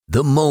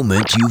The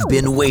moment you've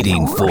been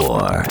waiting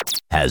for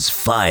has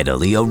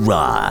finally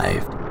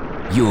arrived.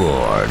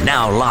 You're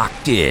now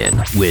locked in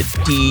with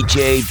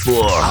DJ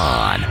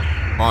Borhan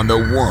on the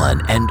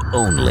one and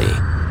only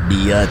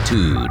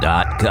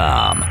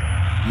Mia2.com.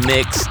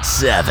 Mix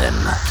 7.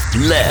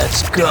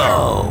 Let's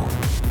go.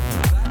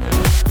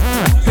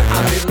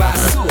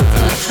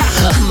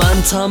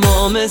 من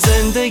تمام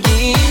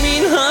زندگیم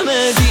این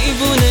همه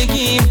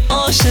دیوونگیم،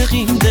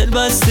 عاشقیم،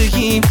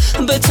 دلبستگیم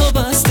به تو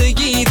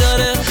بستگی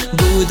داره.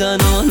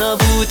 بودن و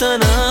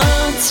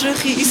نبودنت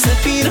رخیص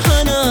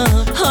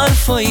پیرهنم،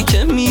 حرفایی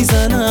که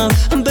میزنم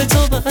به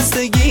تو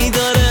بستگی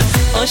داره.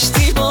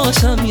 آشتی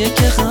باشم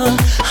یک غم،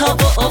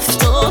 هوا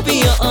آفتابی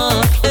یا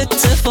ابر،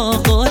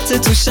 اتفاقات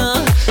تو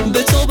شهر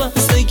به تو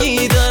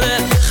بستگی داره.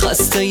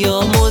 خسته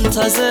یا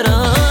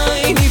منتظرم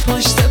اینی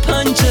پشت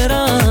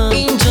پنجرم،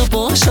 اینجا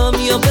باشم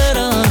یا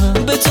برم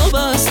به تو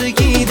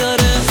بستگی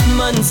داره.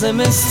 من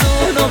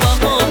زمستون و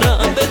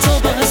بهارم به تو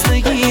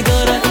بستگی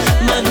داره.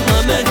 من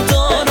همه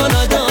دار و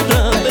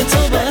ندارم به تو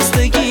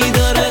بستگی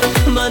داره.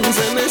 من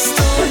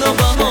زمستون و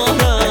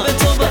بهارم به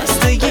تو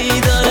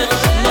بستگی داره.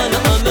 من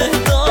همه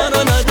دار و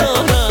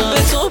ندارم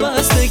به تو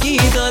بستگی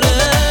داره.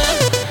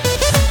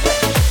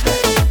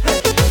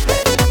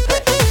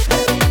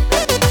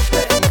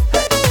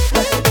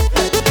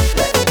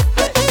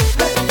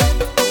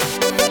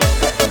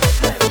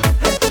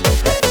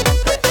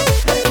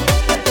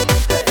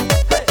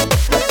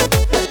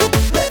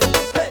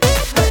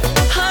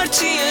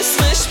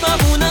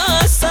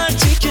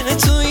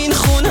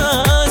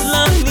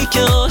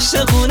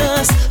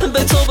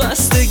 به تو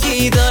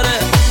بستگی داره.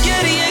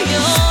 گریه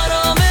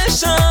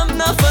آرامشم،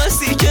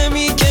 نفسی که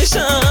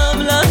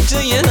میکشم،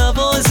 لحجه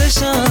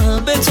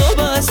نوازشم به تو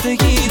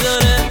بستگی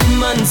داره.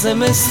 من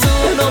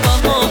زمستون و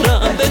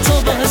بهارم به تو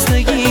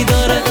بستگی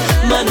داره.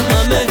 من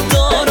همه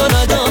دار و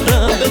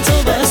ندارم به تو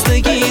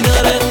بستگی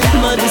داره.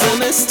 من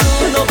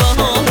زمستون و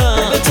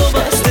بهارم به تو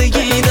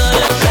بستگی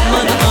داره.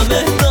 من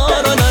همه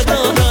دار و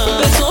ندارم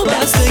به تو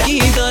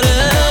بستگی داره.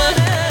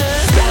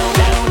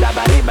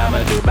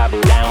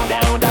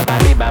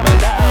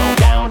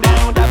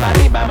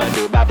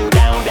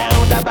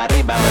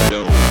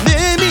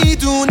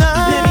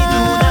 نمیدونم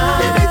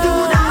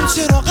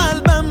چرا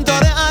قلبم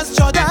داره از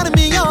جا در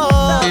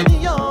میاد.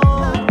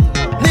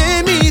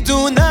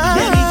 نمیدونم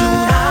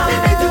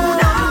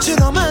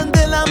چرا من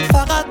دلم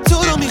فقط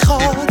تو رو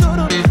میخواد.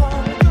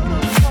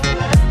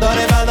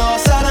 داره بلا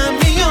سرم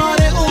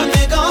میاره اون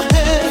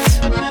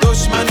نگاهت،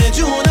 دشمن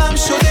جونم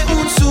شده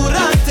اون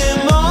صورت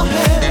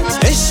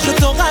ماهت. عشق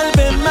تو قلب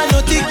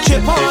منو تیکه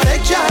پاره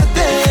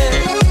کرده،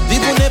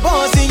 دیوونه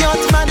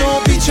بازیات منو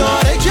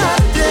بیچاره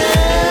کرده.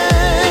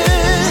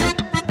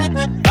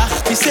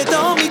 وقتی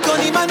صدا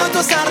میکنی منو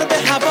تو سر به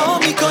هوا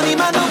میکنی،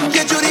 منو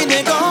یه جوری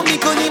نگاه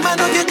میکنی،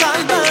 منو که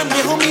قلبم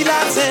یهو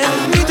میلرزه.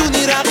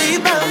 میدونی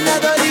رقیبم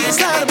نداری،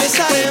 سر به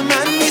سر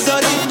من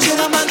میذاری.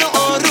 چرا منو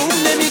آروم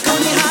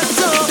نمیکنی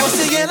حتی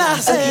واسه یه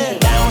لحظه؟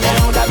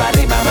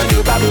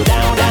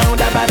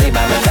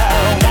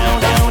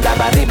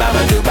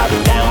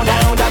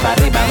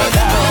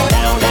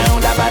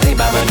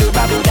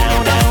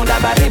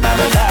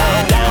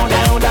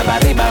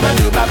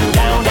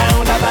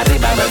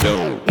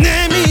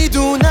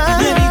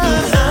 نمیدونم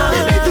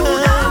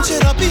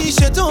چرا پیش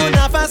تو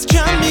نفس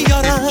کم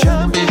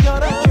میارم.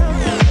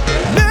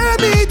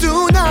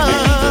 نمیدونم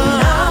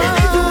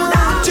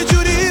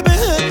چجوری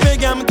بهت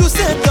بگم دوست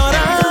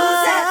دارم.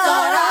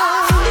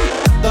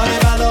 داره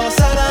بلا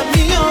سرم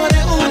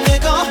میاره اون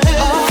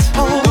نگاهت،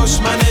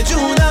 دشمن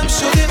جونم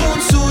شده اون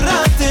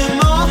صورت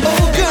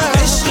ماهت.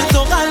 عشق تو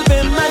قلب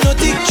منو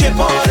تیکه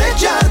پاره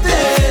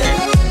کرده،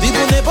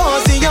 دیوونه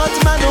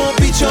بازیات منو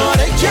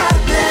بیچاره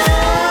کرده.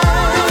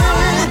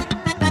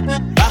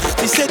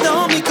 وقتی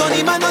صدا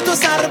میکنی منو تو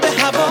سر به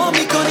هوا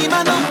میکنی،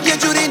 منو یه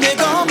جوری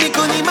نگاه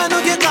میکنی،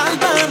 منو که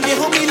قلبم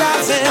یهو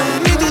میلرزه.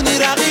 میدونی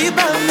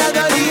رقیبم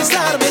نداری،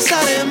 سر به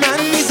سر من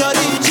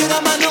میذاری. چرا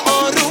منو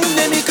آروم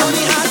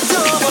نمیکنی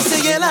حتی واسه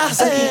یه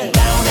لحظه؟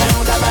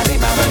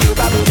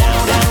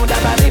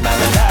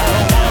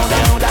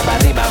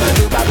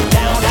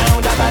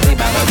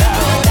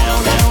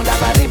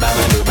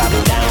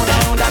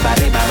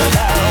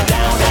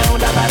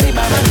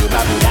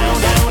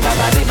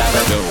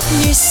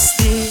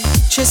 نیستی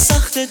چه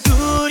سخت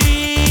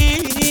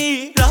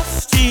دوری،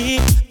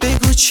 رفتی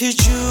بگو چه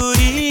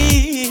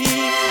جوری.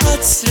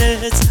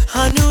 عطرت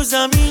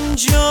هنوزم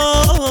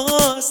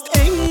اینجاست،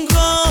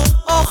 انگار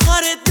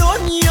آخر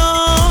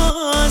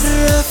دنیاست.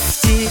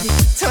 رفتی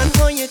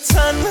تنهای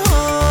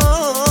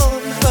تنها،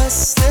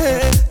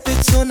 بسته به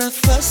تو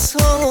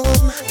نفسم.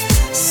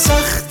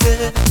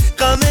 سخته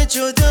غم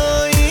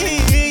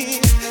جدایی،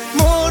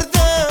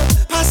 مردم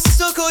پس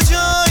تو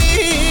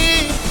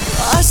کجایی؟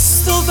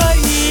 از تو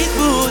بعید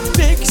بود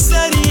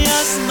بگذری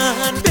از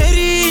من،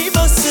 بری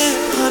واسه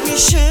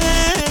همیشه.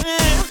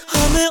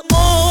 همه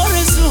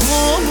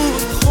آرزوهامون،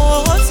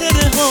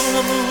 خاطره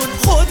هامون،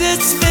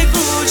 خودت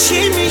بگو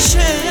چی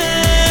میشه؟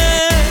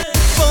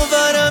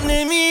 باورم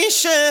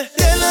نمیشه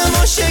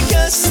دلمو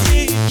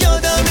شکستی.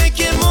 یادمه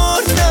که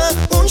مردم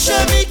اون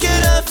شبی که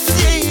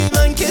رفتی،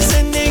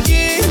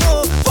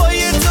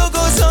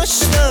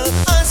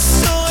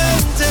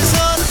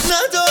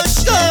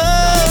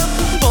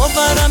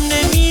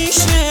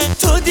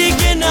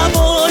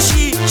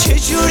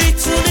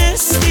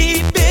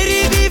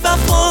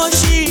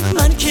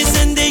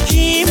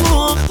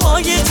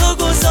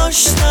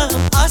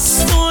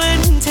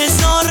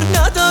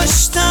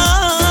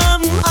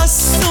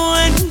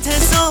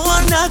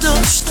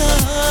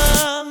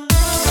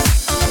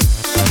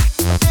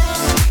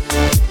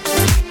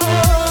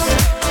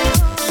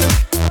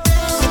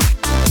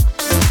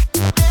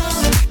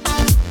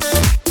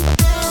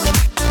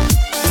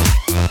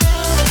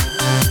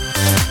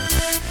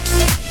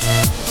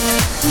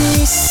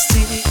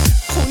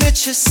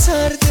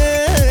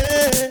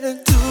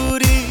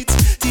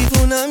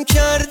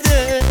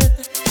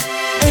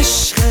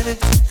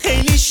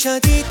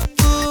 شدید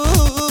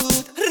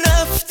بود،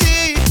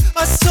 رفتی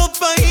از تو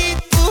بعید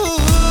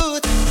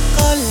بود.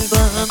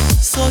 قلبم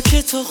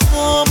ساکت و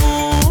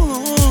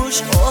خاموش،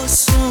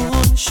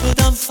 آسون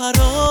شدم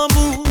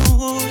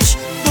فراموش.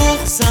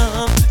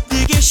 بغضم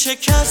دیگه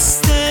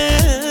شکسته،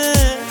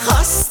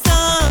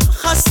 خستم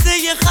خسته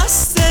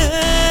خسته.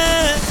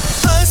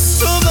 از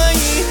تو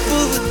بعید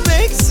بود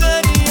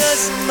بگذری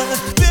از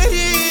من،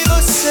 بری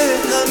واسه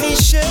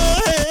همیشه.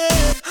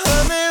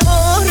 همه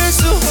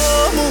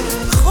آرزوهامون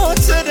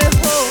خاطره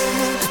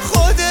هامون،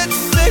 خودت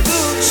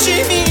بگو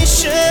چی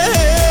میشه.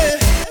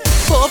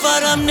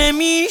 باورم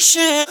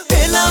نمیشه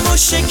دلمو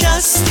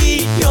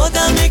شکستی،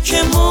 یادمه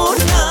که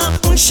مردم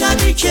اون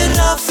شبی که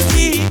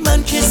رفتی.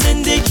 من که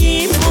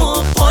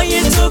زندگیمو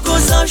پای تو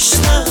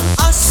گذاشتم،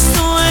 از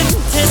تو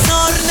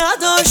انتظار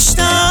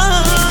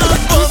نداشتم.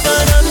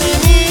 باورم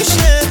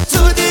نمیشه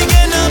تو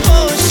دیگه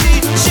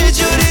نباشی،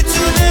 چجوری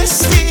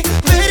تونستی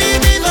بری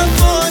بی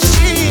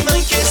وفاشی.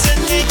 من که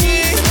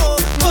زندگیمو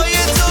پای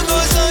تو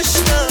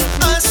گذاشتم،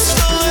 از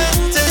تو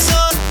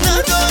انتظار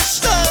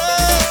نداشتم.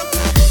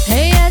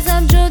 هی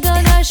ازم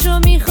جدا نشو،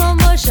 میخوام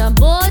باشم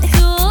با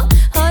تو.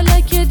 حالا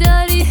که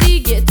داری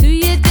دیگه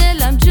توی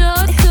دلم جا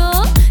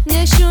تو.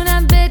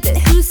 نشونم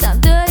بده دوستم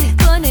داری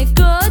با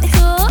نگاه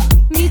تو.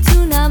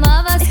 میتونم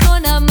عوض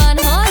کنم من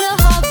حالا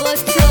هوا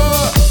تو.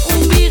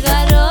 اون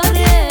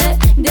بیقراره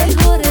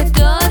دلهوره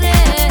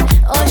داره،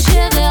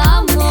 عاشقه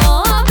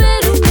اما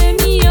برون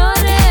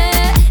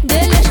نمیاره.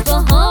 دلش با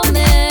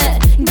همه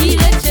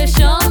گیره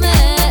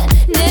چشامه،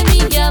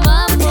 نمیگم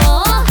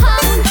اما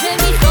همون که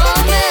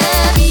میخوامه.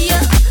 بیا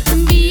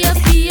بیا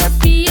بیا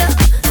بیا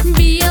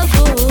بیا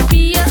و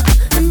بیا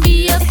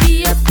بیا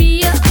بیا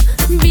بیا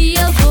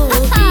بیا و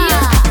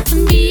بیا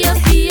بیا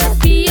بیا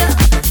بیا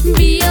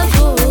بیا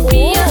و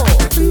بیا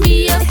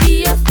بیا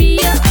بیا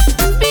بیا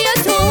بیا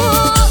تو.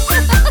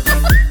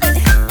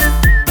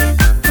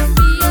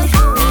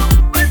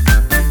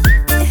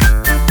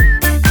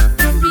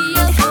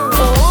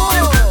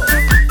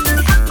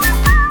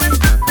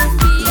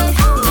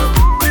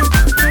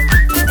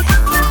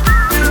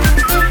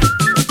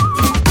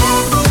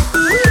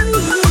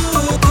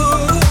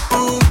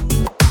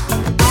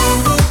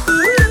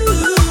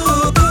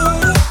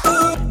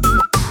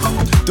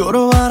 دور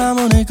و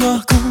برمو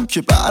نگاه کن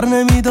که بر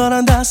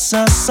نمیدارن دست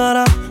از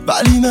سرم.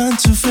 ولی من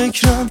تو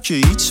فکرم که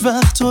هیچ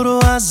وقت تو رو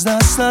از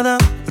دست ندم.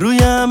 روی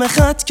همه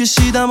خط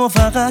کشیدم و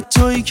فقط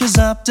تویی که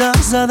زبدم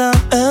زدم.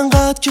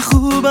 انقدر که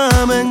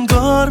خوبم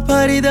انگار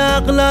پرید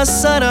عقل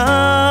از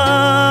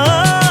سرم.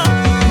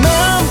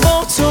 من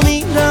با تو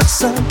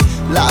میرقصم،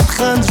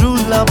 لبخند رو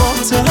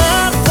لبات،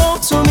 حرفا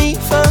تو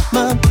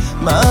میفهمم.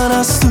 من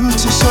از تو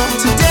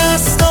چشات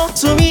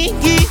دستاتو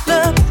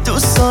میگیرم.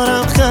 دوست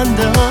دارم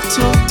خنده ها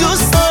تو،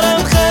 دوست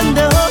دارم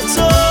خنده ها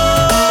تو.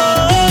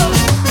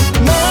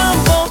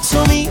 من با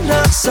تو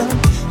میرقصم،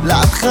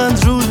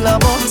 لبخند رو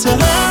لبات،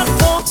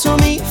 حرفا تو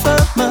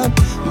میفهمم.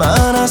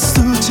 من از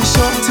تو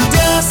چشات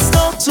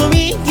دستاتو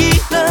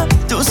میگیرم.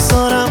 دوست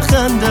دارم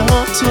خنده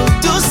ها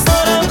تو، دوست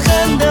دارم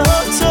خنده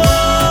ها تو.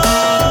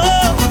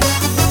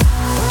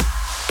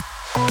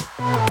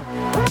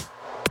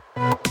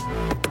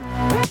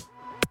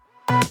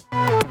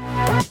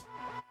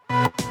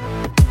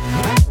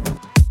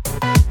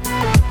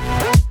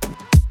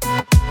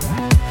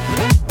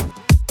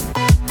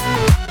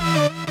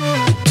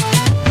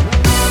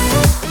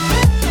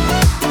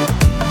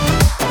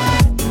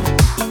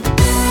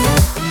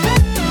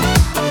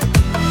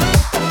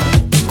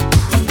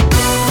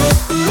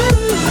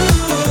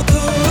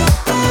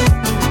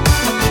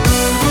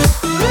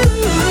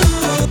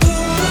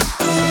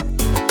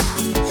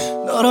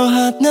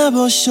 ناراحت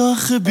نباش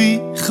آخه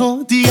بی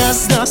خودی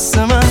از دست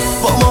من.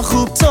 با ما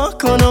خوب تا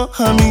کن و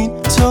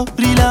همین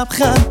طوری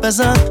لبخند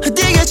بزن.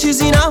 دیگه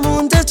چیزی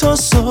نمونده تا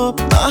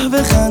صبح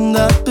محو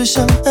خندت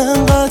بشم.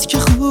 انقدر که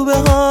خوبه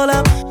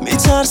حالم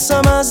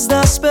میترسم از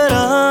دست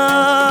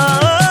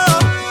برم.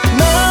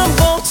 من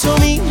با تو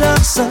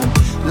میرقصم،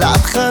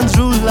 لبخند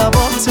رو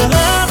لبات،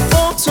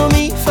 حرفا تو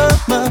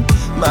میفهمم.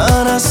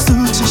 من از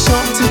تو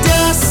چشات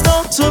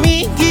دستاتو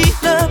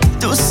میگیرم.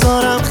 دوست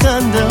دارم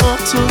خنده ها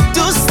تو،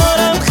 دوست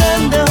دارم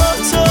خنده ها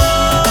تو.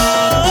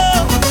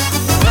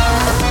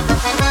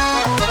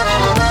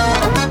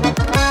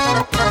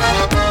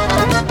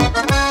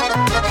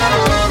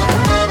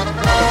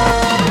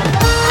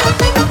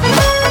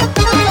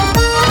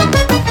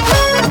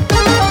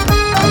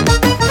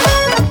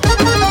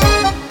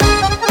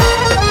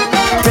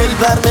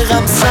 دلبر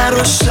مغم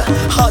سروشتن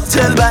ها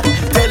دلبر،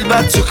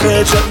 دلبر تو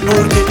کجا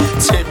بردی؟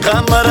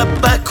 چقدر مرا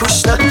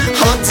بکشتن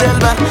ها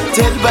دلبر،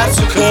 دلبر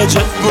تو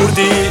کجا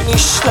بردی؟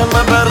 نیشتم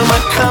بر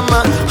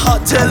مکمم ها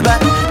دلبر،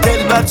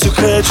 دلبر تو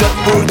کجا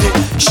بردی؟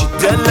 چی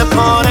دل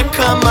پاره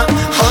کمم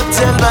ها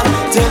دلبر،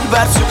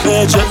 دلبر تو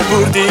کجا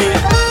بردی؟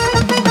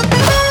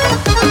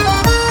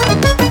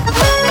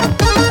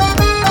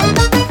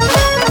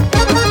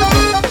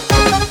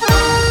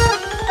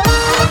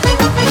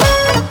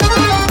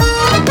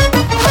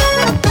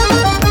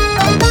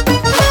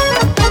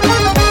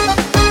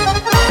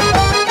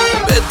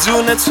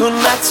 بدون تو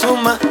نه تو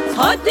من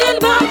ها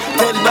دلبر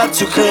دلبر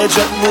تو که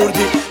جا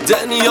بردی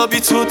دنیا بی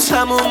تو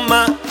تموم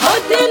من ها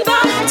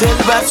دلبر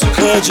دلبر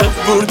تو که جا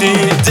بردی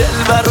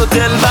دلبر و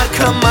دلبر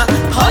کم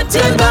من ها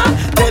دلبر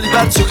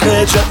دلبر تو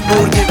که جا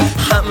بردی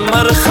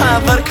همه رو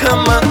خبر کم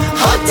من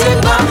ها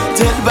دلبر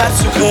دلبر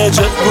تو که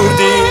جا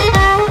بردی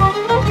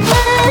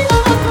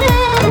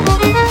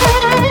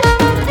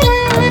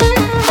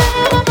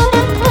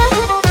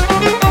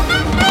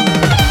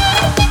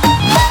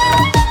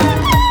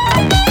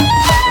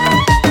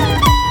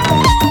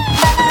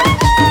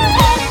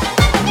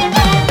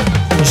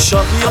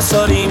شاهی یا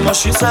ساری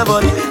ماشین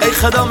سواری ای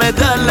خدام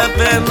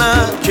دلبه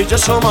من که جا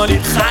شمالی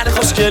خیلی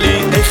خوشگلی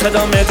ای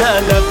خدام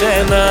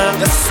دلبه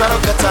من سر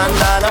و کتن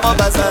لالما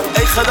بزن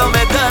ای خدام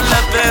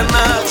دلبه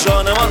من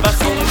جانمان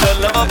بخون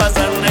دلما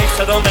بزن ای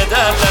خدام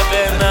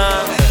دلبه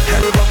من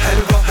حلوا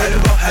حلوا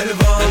حلوا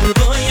حلوا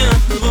حلوای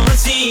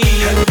بازی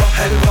حلوا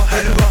حلوا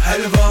حلوا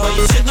حلوا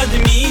وای چقدر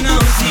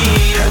می‌نازی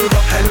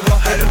حلوا حلوا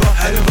حلوا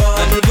حلوا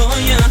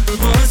حلوای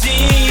بازی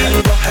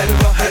حلوا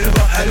حلوا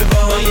حلوا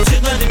حلوا وای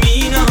چقدر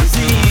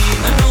می‌نازی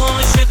منو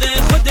عاشق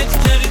خودت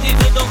کردی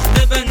تو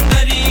دخت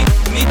بندری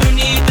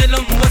میدونی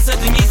دلم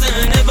واسط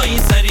میزنه وای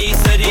سری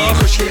سری با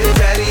خوشگل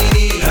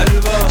ترینی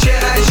حلوا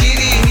چقدر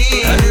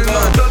شیرینی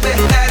حلوا تو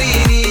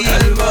بهترینی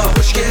حلوا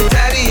خوشگل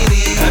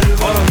ترینی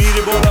حالا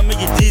میری بالا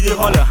میگی دیدی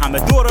حالا همه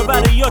دور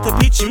بریات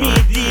پیچ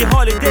میدی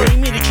حال دی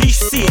میری کیش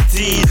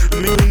سیتی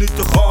میدونی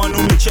تو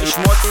خانومی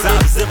چشمات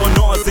سبزه و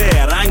نازه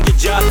رنگ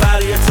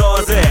جعفری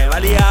تازه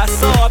ولی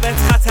اعصابت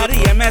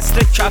خطریه مثل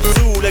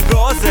کپسول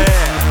گازه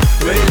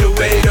ویلو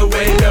ویلو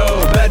ویلو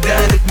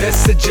بدنت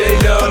مثل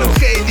جیلو حالم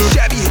خیلی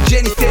شبیه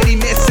جنیفری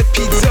مثل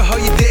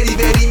پیتزاهای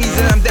دلیوری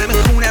میزنم دم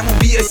خونمون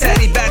بیا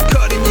سری بد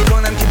کاری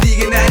میکنم که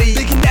دیگه نری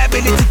دیگه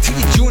نبلتی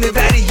توی جونه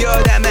بری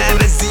یادم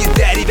عوضی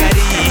دری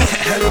بری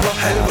حلوا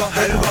حلوا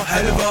حلوا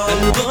حلوا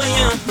حلوای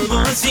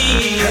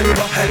بازی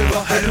حلوا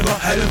حلوا حلوا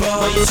حلوا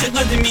وای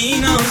چقدر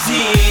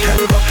می‌نازی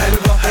حلوا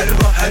حلوا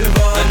حلوا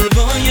حلوا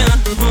حلوای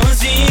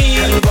بازی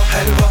حلوا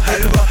حلوا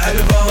حلوا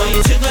حلوا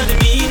وای چقدر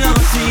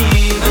می‌نازی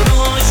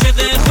منو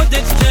عاشق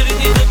خودت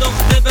کردی تو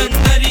دخت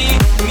بندری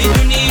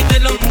میدونی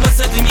دلم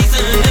واسط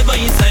میزنه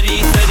وای سری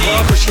سری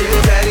با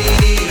خوشگل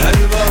ترینی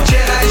حلوا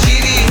چقدر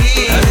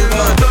شیرینی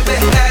حلوا تو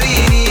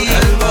بهترینی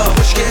حلوا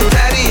خوشگل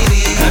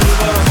ترینی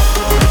حلوا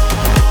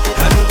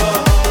حلوا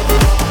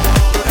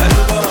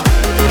حلوا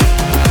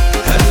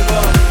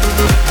حلوا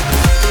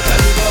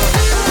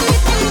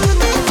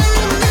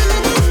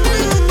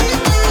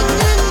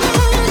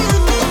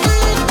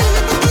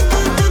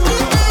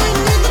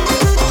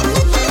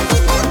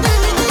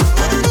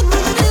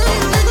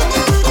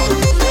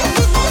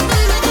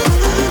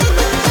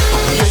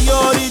یه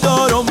یاری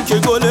دارم که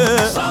گله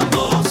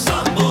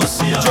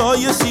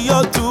جای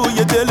سیاه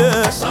توی دله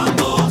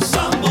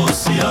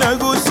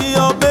نگو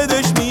سیاه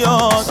بدش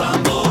میاد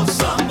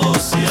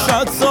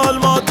 100 سال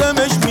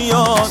ماتمش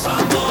میاد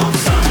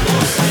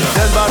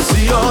دلبر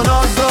سیاه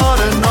ناز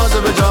داره ناز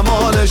به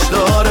جمالش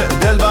داره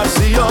دلبر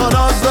سیاه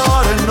ناز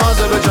داره ناز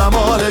به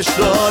جمالش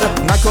داره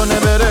نکنه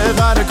بره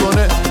غر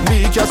کنه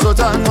بی کسو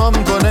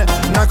تنهام کنه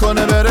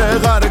نکنه بره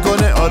غر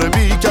کنه آره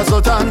بی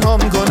کسو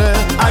تنهام کنه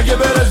اگه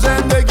بره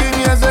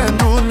زندگی یه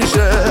زندون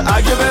میشه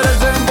اگه بره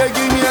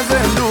زندگی یه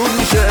زندون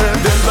میشه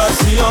دلبر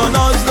سیاه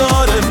ناز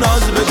داره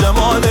ناز به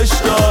جمالش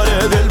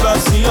داره دلبر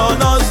سیاه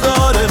ناز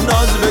داره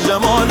ناز به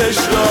جمالش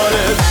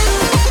داره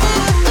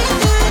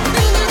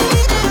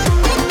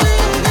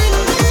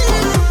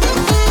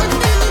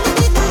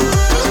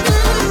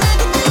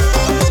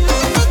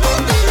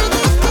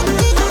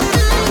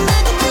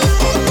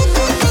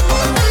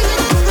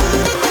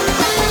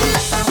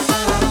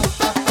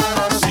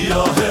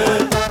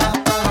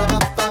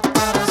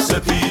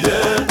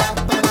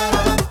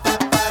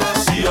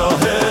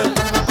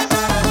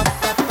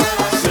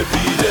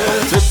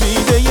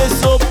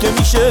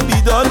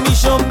بیدار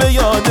میشم به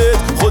یادت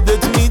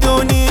خودت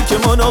میدونی که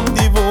منم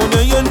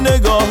دیوونه ی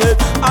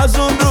نگاهت از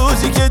اون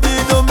روزی که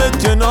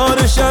دیدمت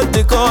کنار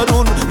شد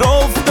کارون را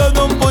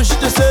افتادم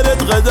پشت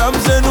سرت قدم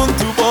زنون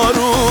تو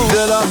بارون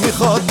دلم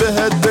میخواد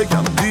بهت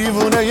بگم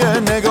دیوونه ی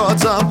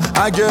نگاتم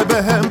اگه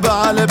بهم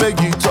بله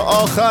بگی تا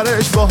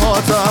آخرش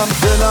باهاتم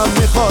دلم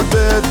میخواد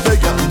بهت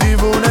بگم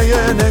دیوونه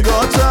ی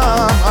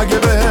نگاتم اگه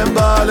بهم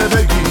بله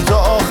بگی تا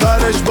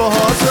آخرش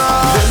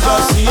باهاتم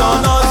دلبر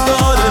سیاه ناز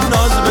داره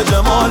ناز به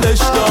جمالش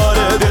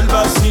داره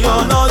دلبر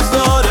سیاه ناز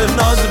داره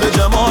ناز به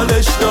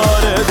جمالش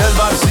داره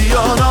دلبر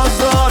سیاه ناز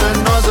داره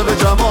ناز به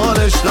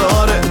جمالش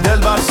داره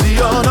دلبر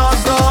سیاه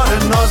ناز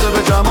داره ناز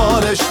به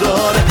جمالش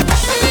داره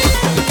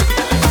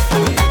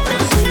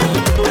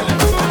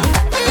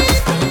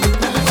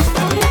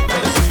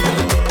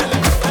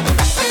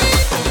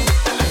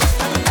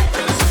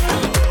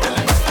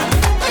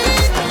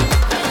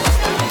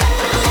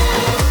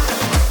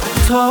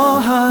تا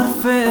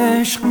حرف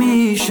عشق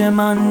میشه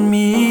من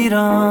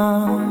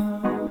میرم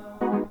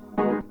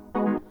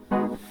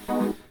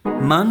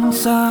من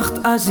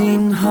سخت از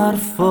این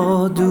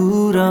حرفا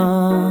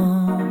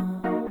دورم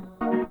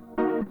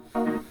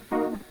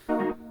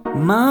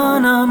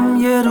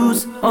منم یه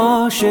روز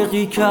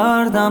عاشقی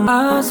کردم،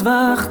 از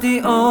وقتی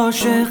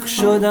عاشق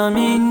شدم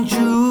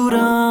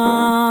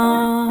اینجورم.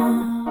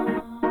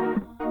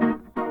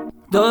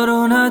 دار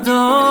و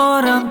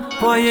ندارم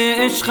پای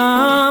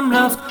عشقم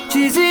رفت،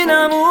 چیزی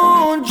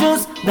نمون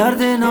جز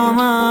درد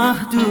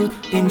نامحدود.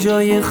 این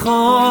جای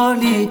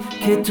خالی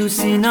که تو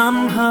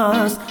سینم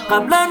هست،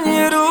 قبلا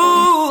یه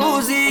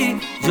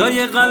روزی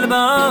جای قلبم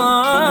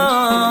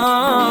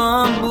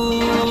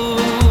بود.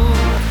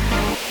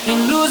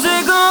 این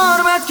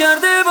روزگار بد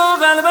کرده با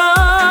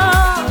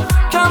قلبم،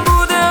 کم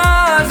بوده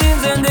از این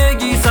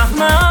زندگی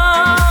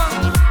سهمم.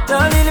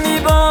 دلیل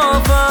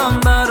میبافم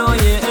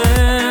برای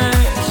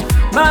عشق،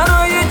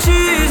 برای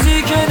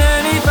چیزی که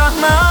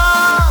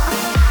نمیفهمم.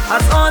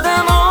 از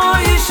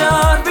آدمای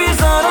شهر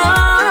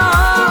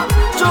بیزارم،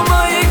 چون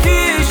با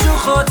یکیشون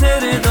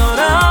خاطره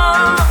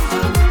دارم.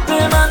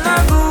 به من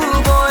نگو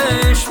با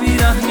عشق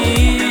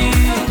بیرحمی،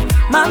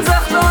 من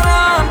زخم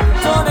دارم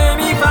تو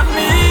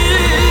نمیفهمی.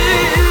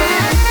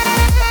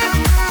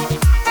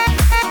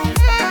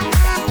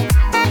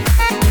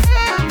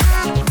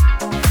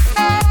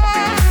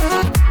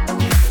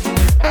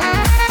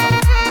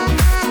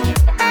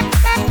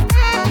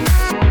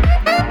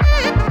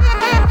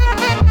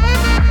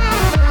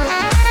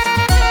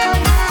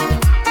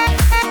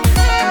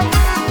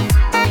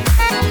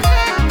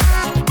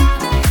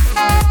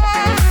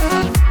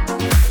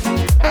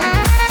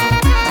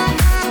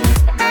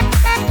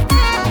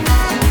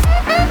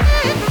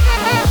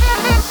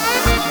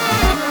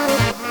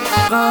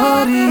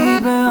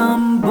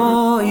 غریبم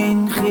با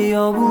این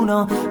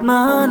خیابونا،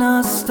 من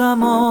از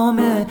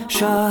تمام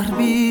شهر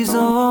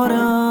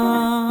بیزارم.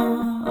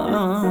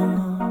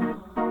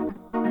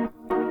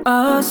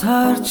 از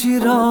هرچی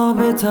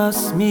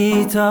رابطه‌ست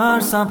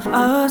میترسم،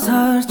 از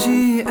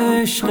هرچی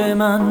عشق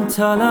من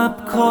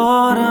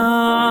طلبکارم.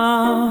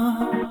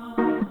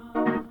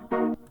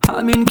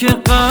 همین که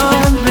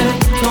قلب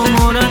تو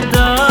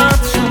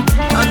مردد شد،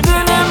 از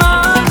دل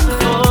من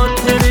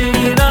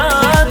خاطری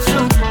رد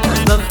شد. از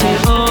وقتی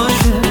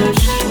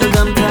عاشقش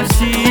شدم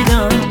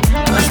ترسیدم،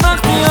 از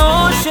وقتی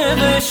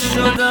عاشقش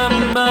شدم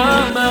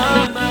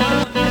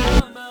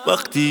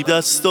وقتی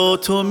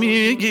دستاتو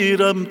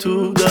میگیرم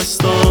تو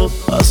دستا،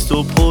 از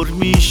تو پر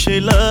میشه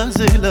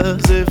لحظه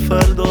لحظه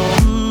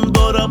فردام.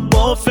 دارم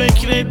با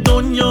فکر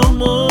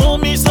دنیامو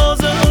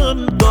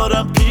میسازم،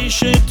 دارم پیش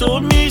تو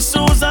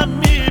میسوزم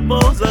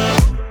میبازم.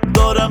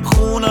 دارم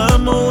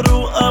خونم و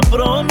رو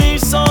ابرا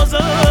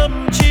میسازم،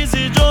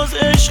 چیزی جز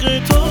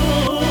عشق تو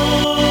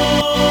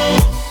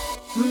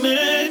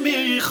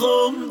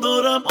نمیخوام.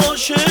 دارم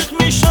عاشق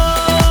میشم،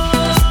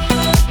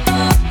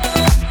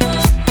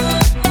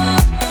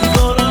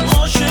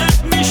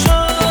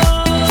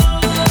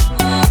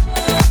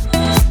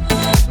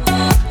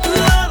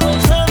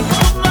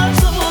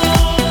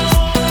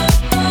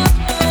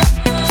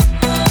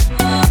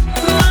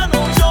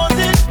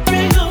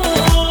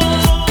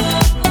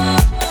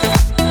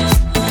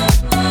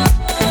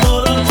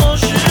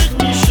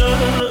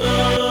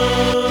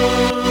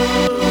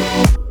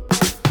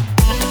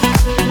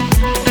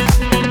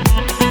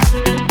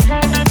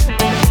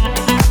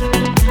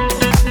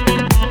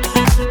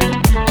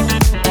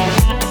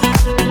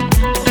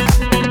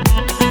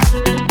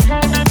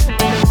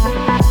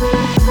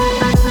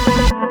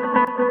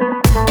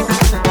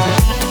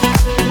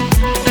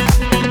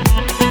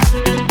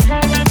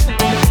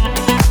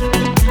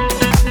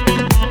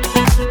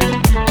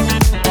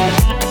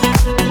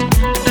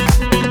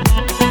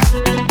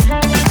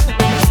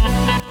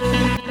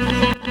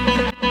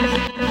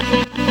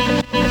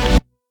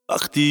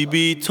 وقتی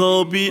بی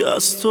تابی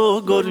از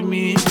تو گر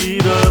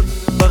میگیرم،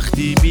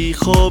 وقتی بی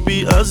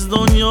خوابی از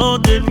دنیا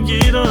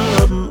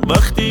دلگیرم.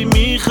 وقتی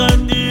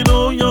میخندی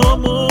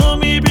رویامو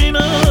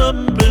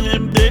میبینم،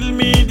 بهم دل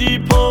میدی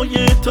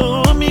پای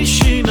تو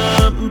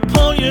میشینم.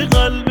 پای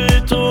قلب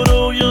تو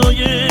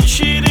رویای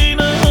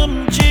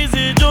شیرینم،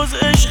 چیزی جز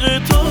عشق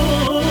تو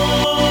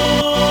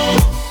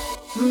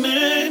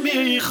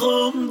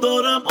نمیخوام.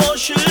 دارم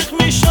عاشق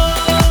میشم،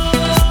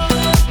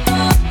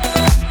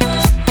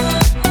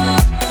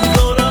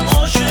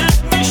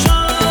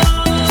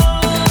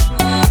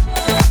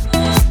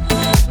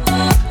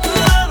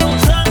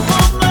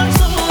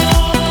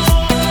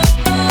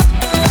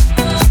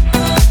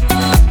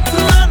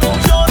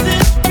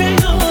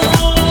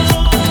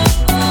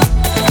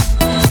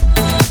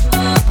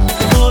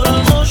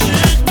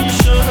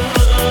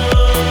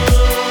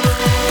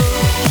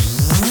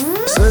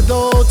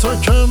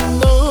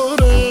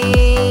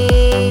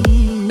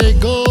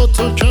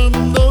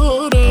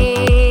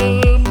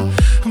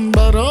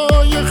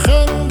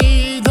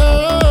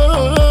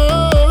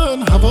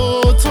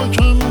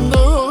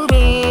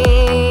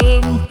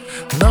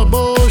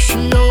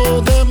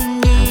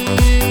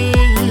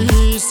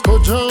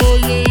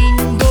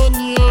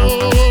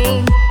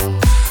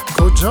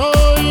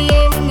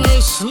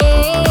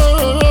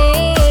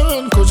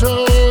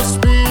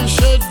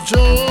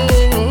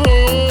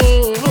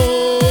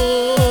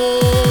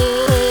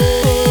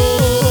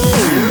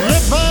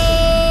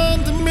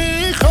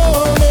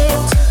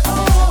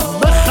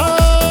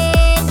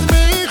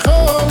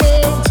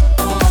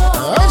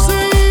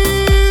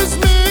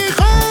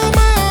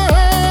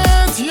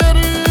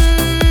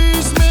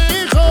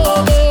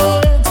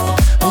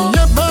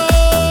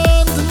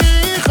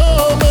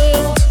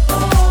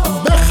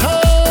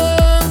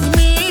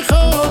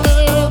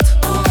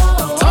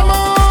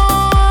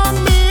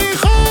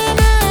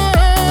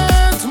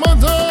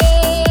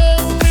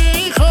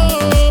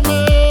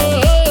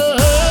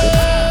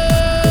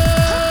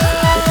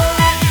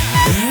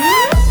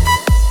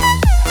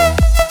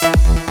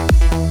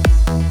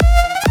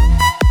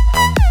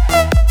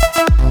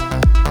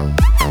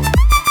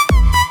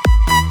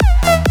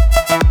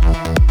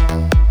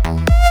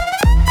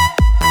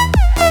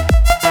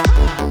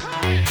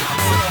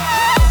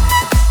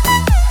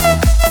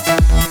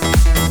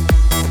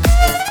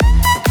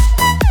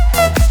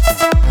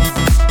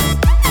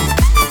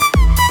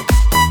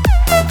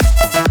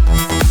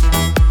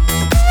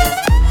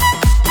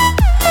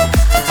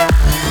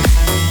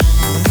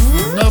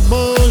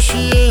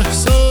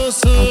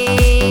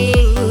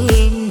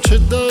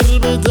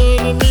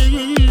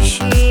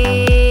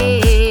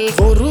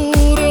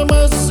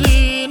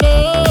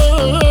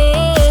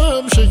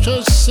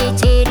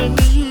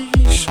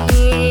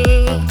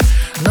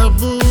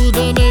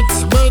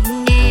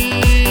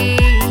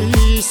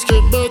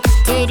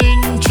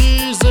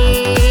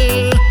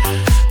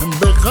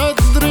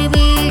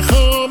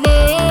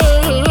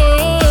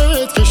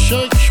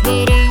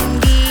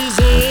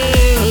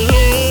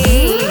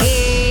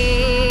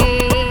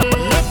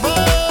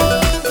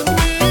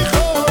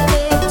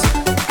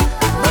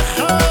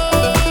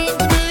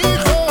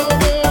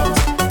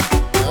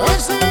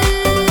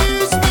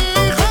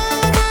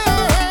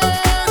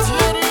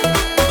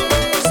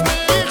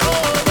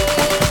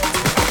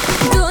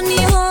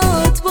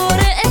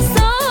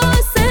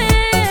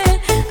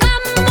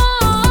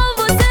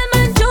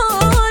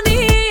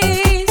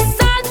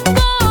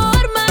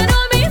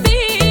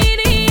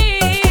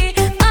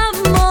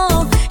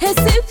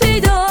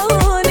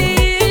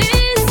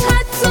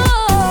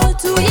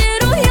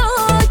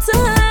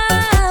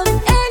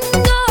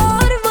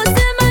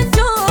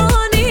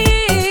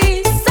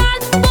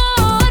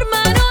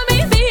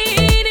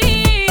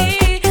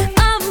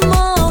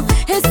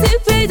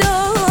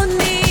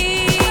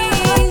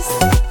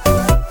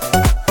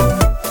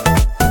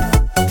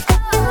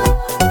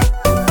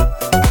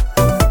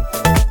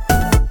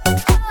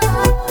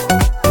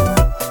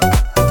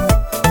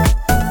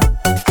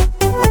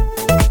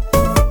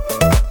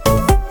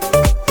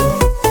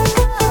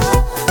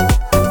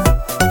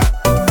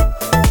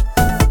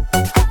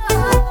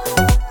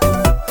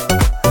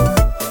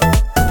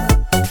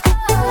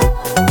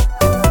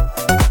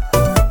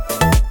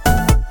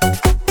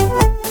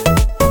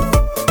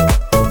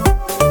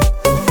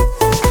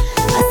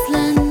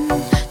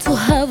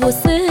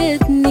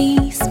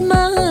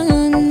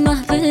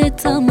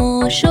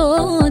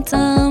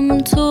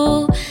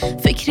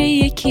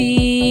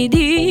 یکی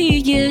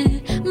دیگه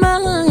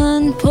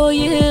من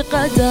پای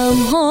قدم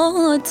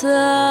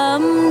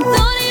هاتم.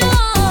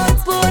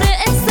 دنیات پر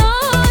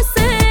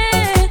احساسه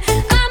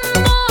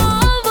اما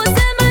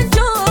واسه من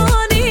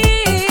جانی،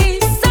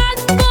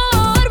 100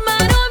 بار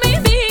منو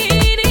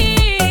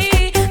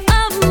میبینی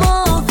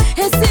اما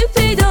حسی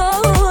پیدا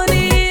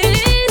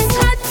نیست.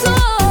 حتی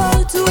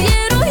توی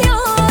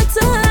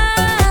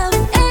رویاتم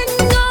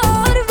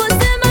انگار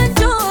واسه من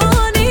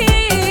جانی،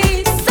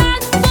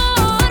 100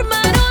 بار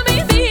منو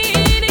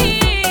میبینی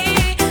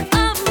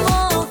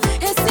اما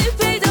حسی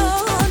پیدا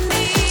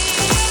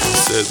نیست.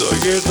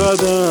 صدای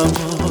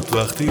قدمات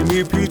وقتی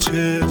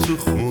میپیچه تو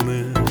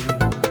خونه،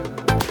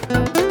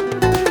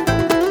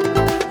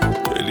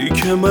 دلی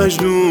که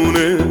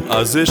مجنونه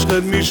از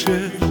عشقت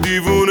میشه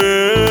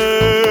دیوونه.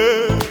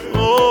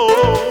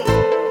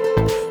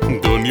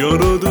 دنیا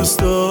رو دوست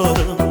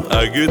دارم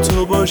اگه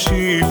تو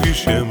باشی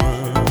پیش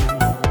من،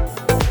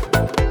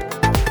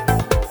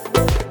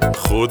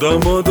 خودم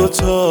ما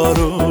دوتا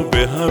رو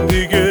به هم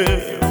دیگه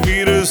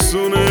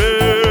میرسونه.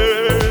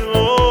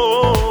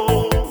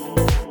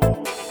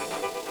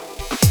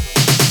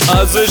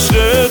 از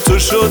عشق تو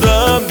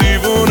شدم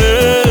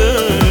دیوونه،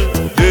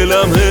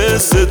 دلم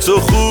حس تو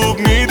خوب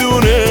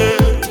میدونه،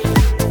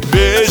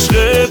 به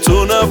عشق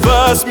تو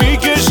نفس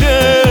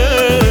میکشه،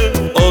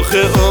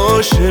 آخه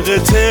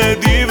عاشقت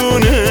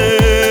دیوونه.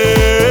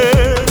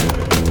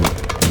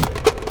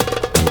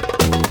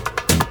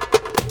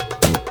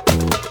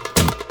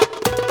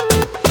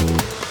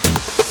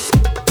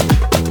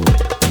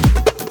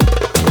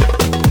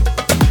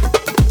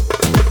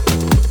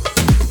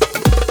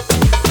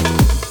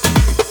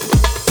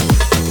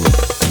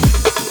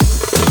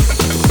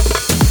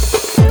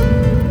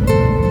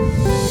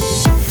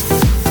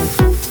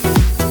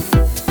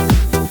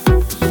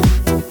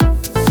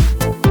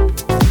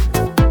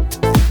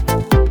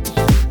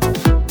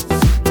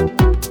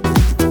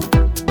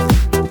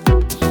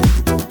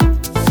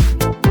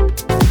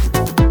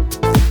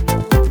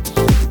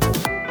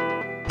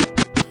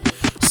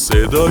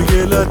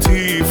 صدای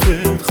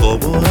لطیفه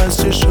خوابو از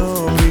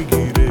چشام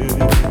میگیره،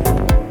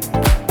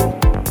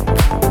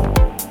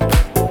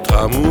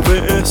 تموم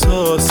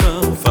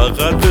احساسم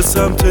فقط به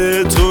سمت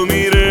تو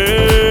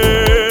میره.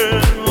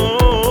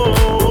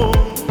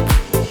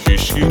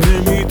 هیچکی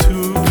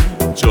نمیتونه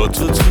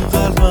جاتو تو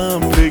قلبم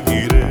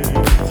بگیره،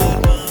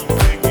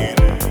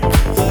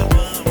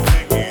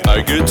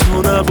 اگه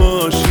تو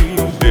نباشی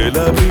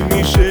دلم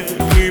میشه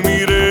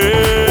میمیره.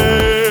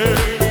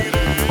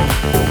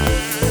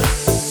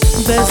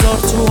 بذار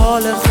تو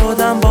حال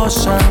خودم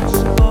باشم،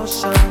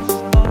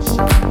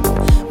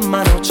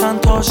 منو چند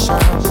تاشم.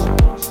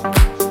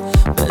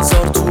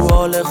 بذار تو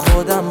حال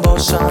خودم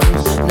باشم،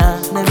 نه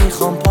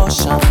نمیخوام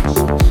پاشم،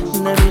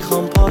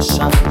 نمیخوام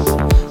پاشم،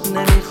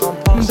 نمیخوام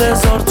پاشم.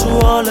 بذار تو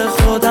حال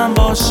خودم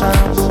باشم،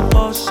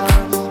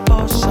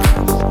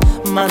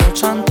 منو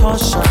چند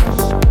تاشم.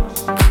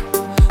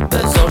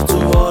 بذار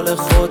تو حال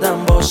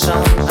خودم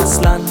باشم،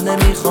 اصلا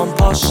نمیخوام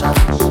پاشم،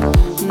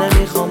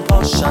 نمیخوام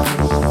پاشم.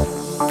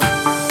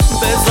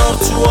 بذار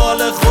تو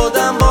حال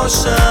خودم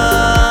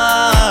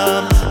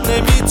باشم،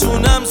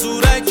 نمیتونم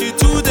زورکی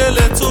تو دل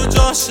تو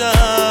جاشم.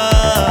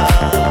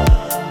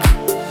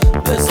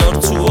 بذار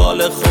تو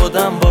حال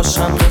خودم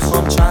باشم،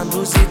 میخوام چند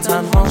روزی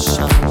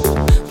تنهاشم،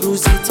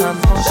 روزی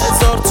تنهاشم.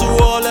 بذار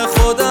تو حال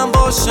خودم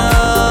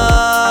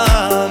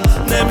باشم،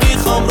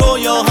 نمیخوام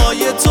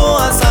رویاهای تو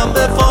ازم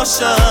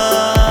بپاشم.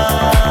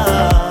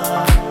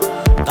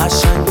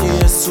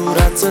 قشنگی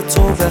صورت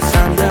تو به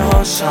خنده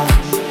هاشم،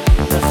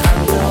 به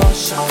خنده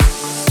هاشم.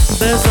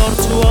 بذار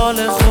تو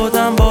حال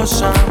خودم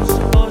باشم،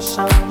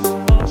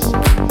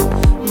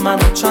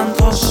 منو چند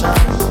تاشم.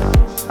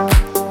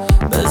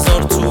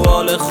 بذار تو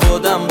حال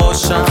خودم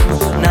باشم،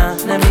 نه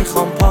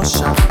نمیخوام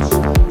پاشم،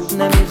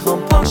 نمیخوام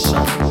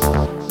پاشم،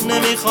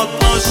 نمیخواد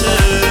باشه.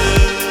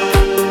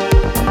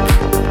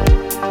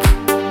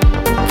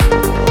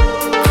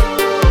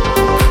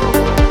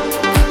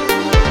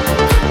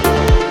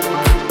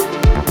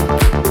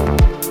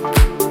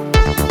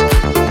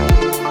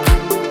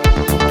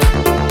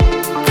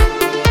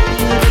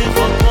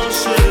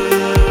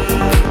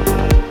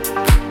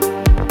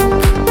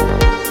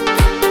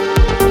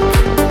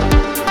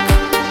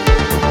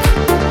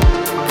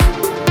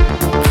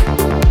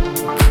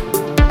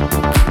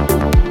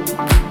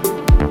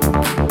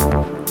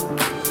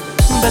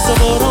 بذار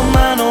برو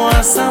منو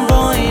اصلا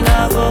با این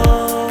هوا،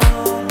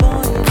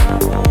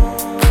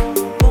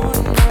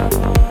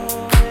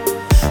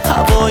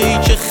 هوایی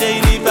که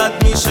خیلی بد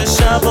میشه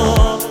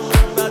شبا،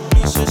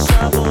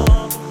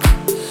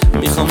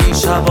 میخوام این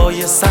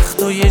شبای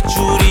سخت و یه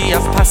جوری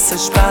از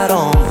پسش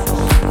برام،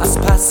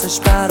 از پسش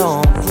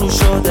برام. رو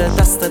شده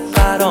دستت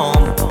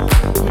برام،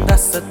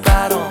 دستت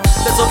برام.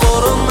 بذار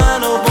برو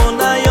منو با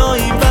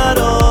نیایی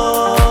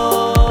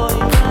برام،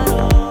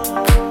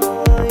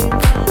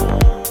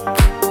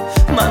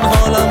 من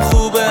حالم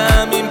خوبه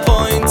همین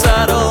پایین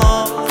ترا.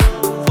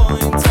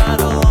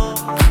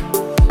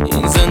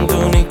 این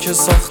زندونی که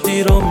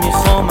ساختی رو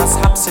میخوام از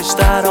حبسش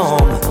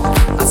درام،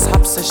 از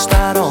حبسش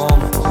درام. برام،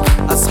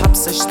 از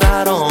حبسش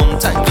درام،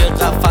 تنگ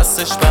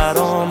قفسش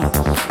برام،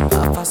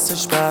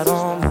 قفسش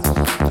برام،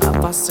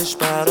 قفسش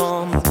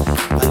برام،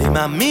 ولی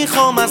من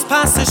میخوام از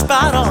پسش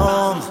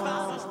برام.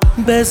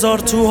 بذار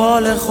تو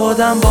حال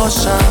خودم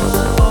باشم،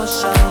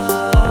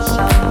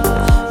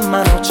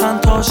 منو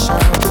چند تاشم.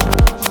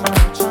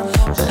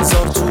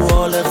 بذار تو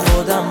حال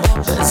خودم،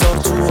 بذار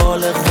تو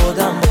حال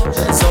خودم،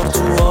 بذار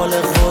تو حال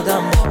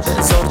خودم،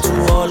 بذار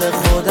تو حال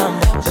خودم،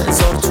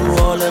 بذار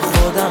تو حال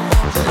خودم،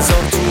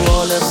 بذار تو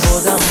حال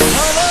خودم.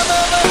 حالا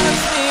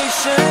عوض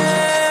میشه.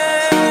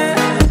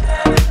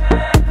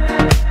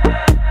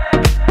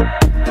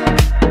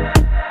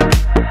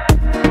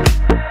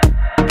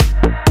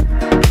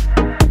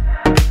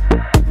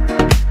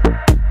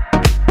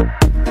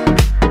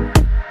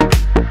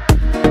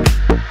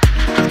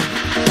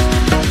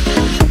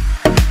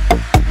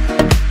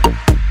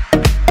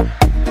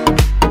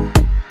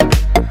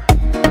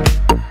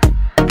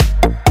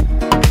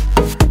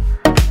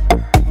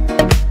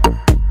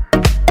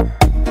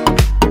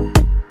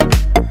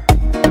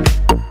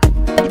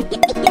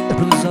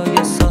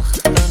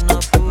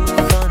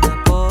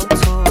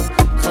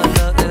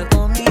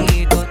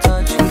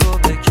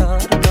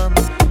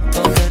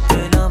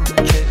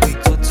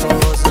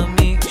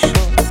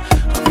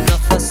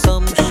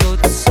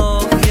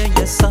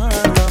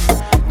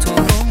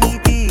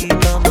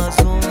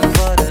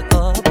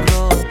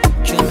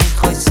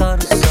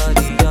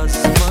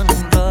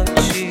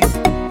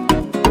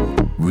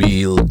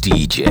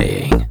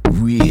 DJing,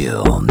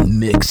 real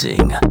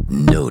mixing.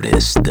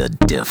 Notice the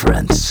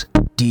difference.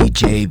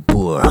 DJ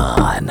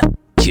Borhan,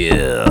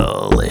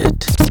 kill it.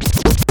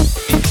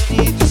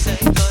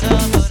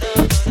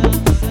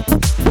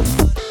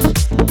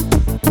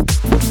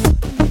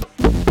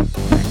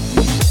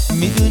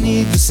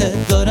 میدونی دوست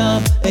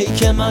دارم ای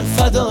که من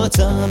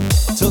فداتم،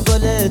 تو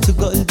گل تو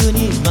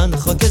گلدونی من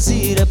خاک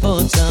زیر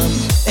پاتم،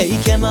 ای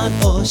که من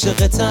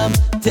عاشقتم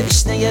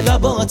تشنه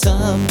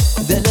لباتم،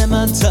 دل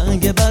من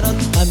تنگ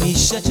برات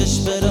همیشه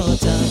چشم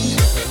براتم.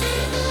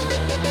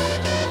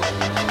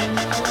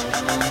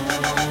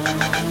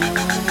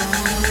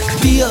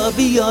 بیا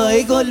بیا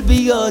ای گل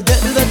بیا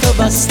دل به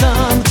تو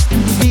بستم،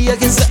 بیا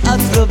که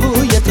عطر و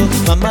بوی تو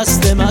من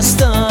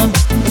مستم،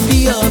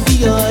 بیا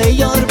بیا ای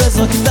یار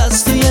بذار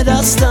دست توی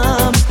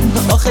دستم،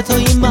 آخه تو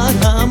این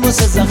مرهم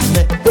واسه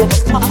زخمه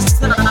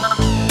هستم.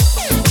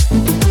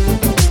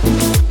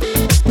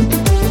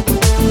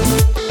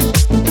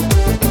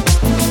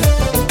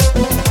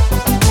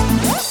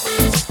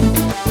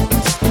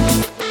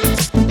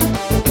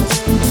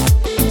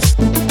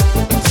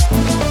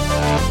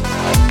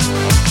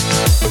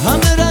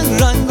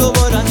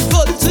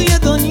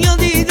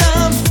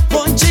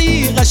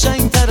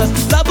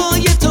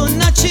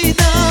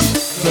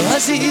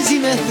 عزیزی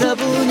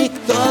مهربونی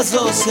تو از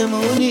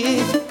آسمونی،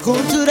 خون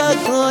تو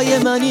رگ‌های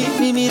منی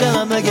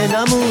میمیرم اگه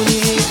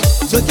نمونی،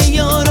 تو که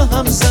یارو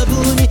هم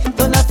زبونی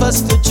تو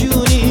نفس تو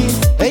جونی،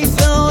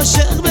 حیف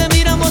عاشق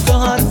بمیرم و تو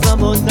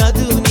حرفمو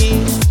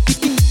ندونی.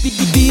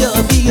 بیا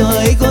بیا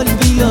ای گل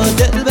بیا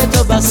دل به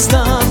تو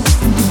بستم،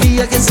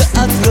 بیا که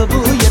عطر و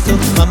بوی تو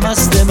من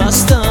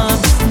مستم،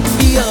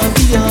 بیا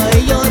بیا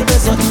ای یار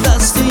بذار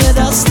دست توی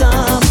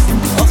دستم،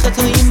 آخه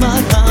تو این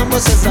مرهم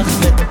واسه زخم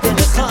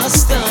دل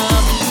خستم.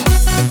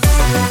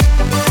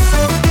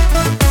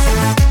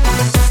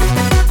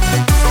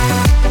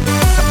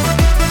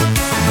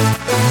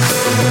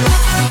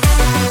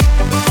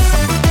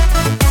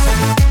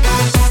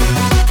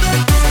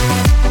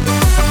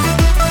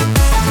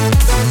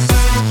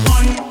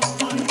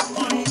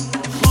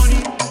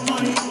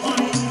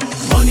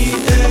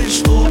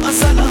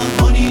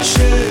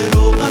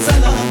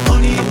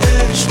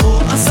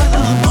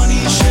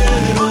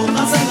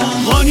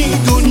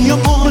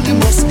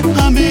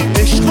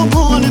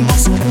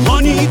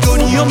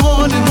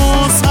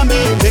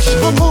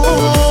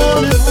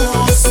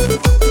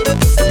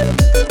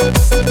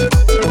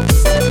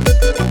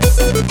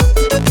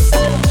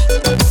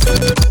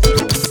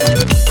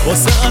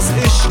 واسه از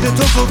عشق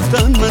تو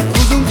گفتن من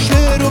کدوم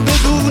شعر رو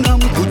بدونم،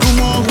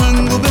 کدوم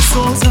آهنگ رو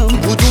بسازم،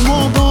 کدوم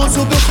آواز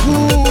رو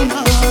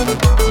بخونم.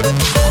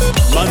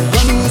 من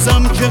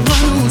هنوزم که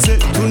هنوزه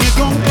تو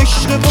نگام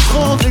عشق و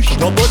خواهش،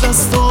 تا با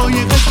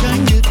دستای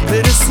قشنگت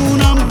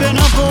برسونم به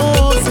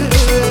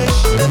نوازش.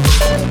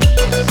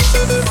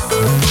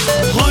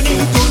 هانی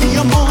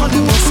دنیا مال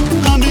ماست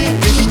همه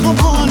عشق و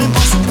مال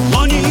ماست،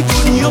 هانی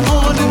دنیا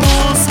مال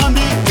ماست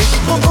همه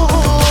عشق و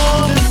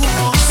مال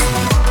ماست.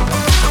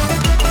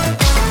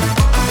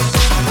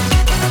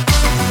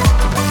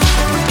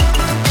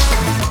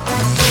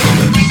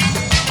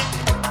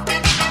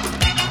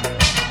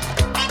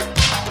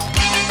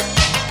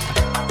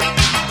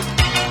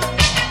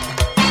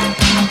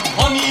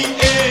 هانی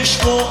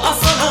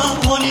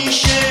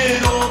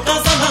شعر و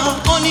غزلم،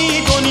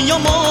 هانی دنیا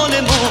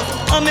مال ما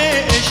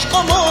همه عشق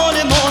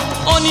مال ما،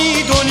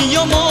 هانی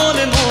دنیا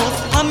مال ما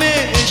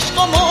همه عشق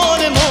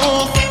مال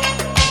ما.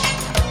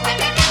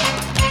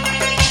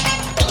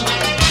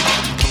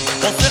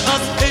 دفعه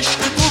از عشق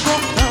تو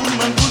گفتم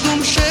من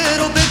کدوم شعر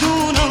رو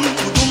بدونم،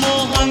 کدوم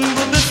آهنگ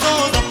رو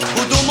بسازم،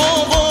 کدوم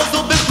آواز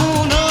رو بخونم.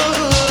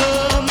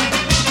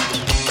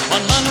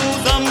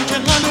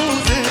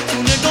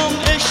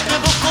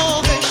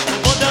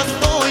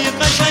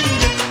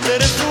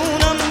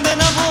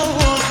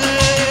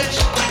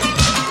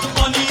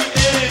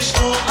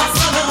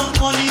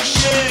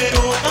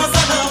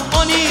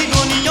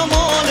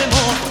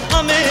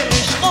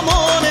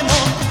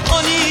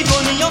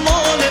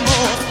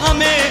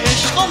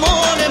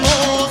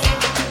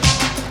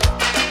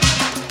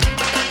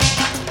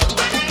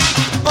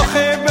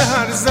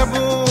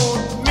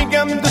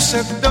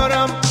 دوست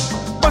دارم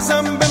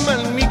بازم به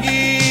من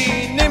میگی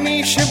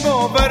نمیشه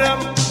باورم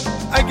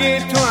اگه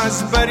تو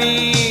از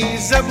بری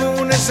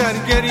زبون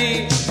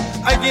زرگری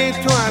اگه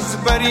تو از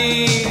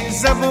بری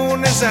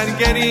زبون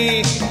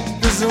زرگری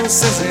دوزو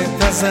سزه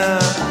تزه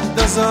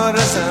دازار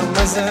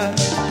زمزه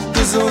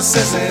دوزو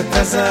سزه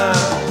تزه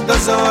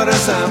دازار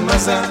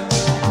زمزه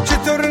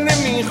چطور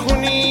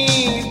نمیخونی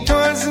تو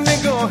از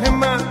نگاه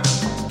من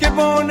که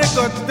با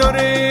نگات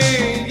داره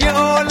یه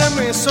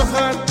عالم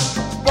سخن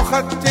با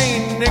خط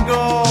این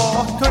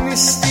نگاه تو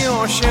نیستی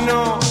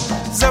آشنا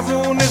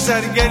زبون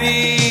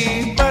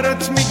زرگری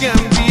برات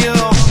میگم بیا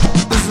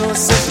دوزو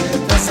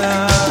سزه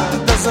تزه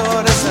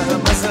دازار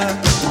زمزه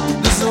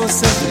دوزو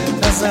سزه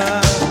تزه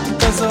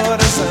دازار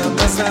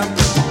زمزه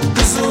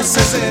دوزو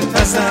سزه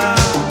تزه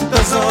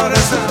دازار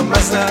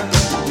زمزه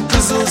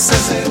دوزو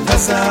سزه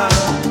تزه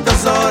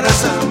دازار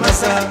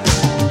زمزه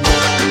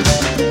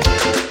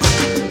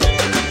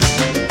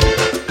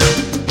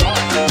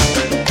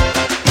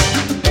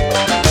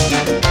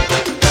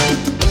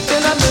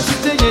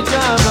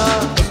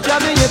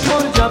جبه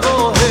پر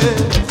جواهه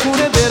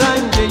خونه به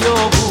رنگ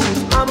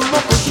یاقوت اما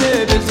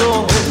خوشه به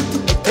ظاهر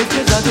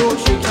اکه زد و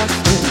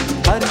شکسته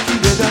هر کی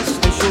به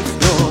دستش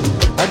افتاد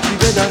هر کی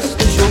به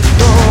دستش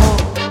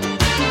افتاد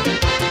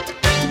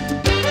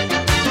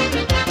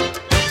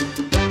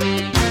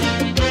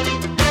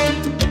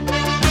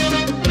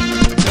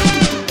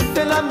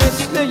دلم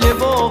مثل یه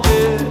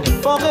باغه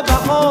باغ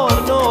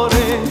بهار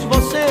نارنج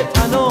واسه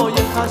تنای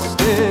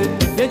خسته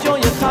یه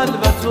جای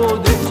خلوت و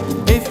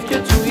دج حیف که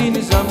تو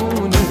این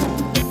زمونه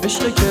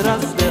عشق که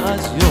رفته از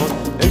یاد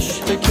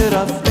عشق که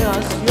رفته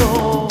از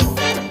یاد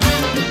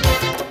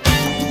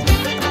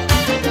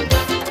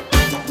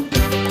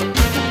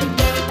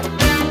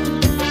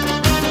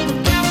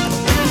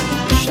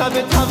شب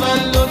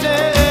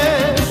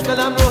تولدش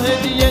دلم رو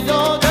هدیه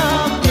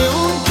دادم به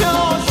اون که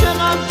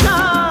عاشقم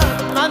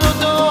کرد منو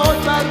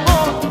داد بر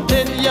ما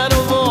هدیه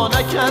رو وا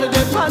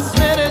نکرده پس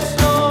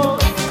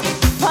فرستاد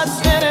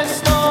پس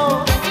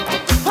فرستاد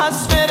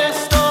پس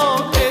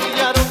فرستاد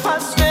هدیه رو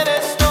پس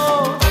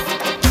فرستاد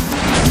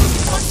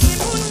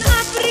آسمون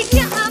ابری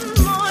که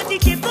اما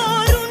دیگه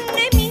بارون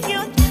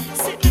نمیاد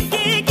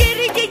صدای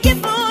گریه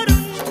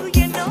بارون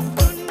توی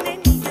ناخن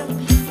نمیاد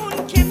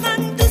اون که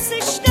من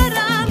دوستش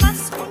دارم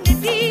از خونه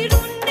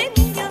بیرون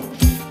نمیاد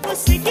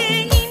واسه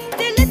این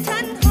دل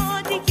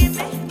تنها دیگه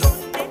مهمون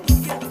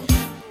نمیاد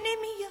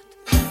نمیاد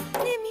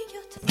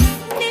نمیاد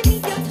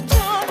نمیاد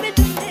تا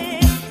بدونه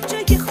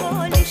جای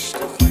خالش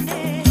تو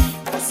خونه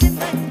واسه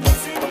من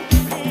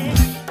زندونه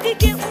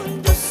دیگه اون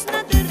دوست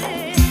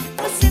نداره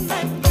واسه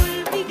من گل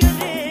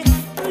بیاره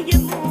توی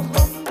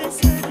موهام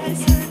بذاره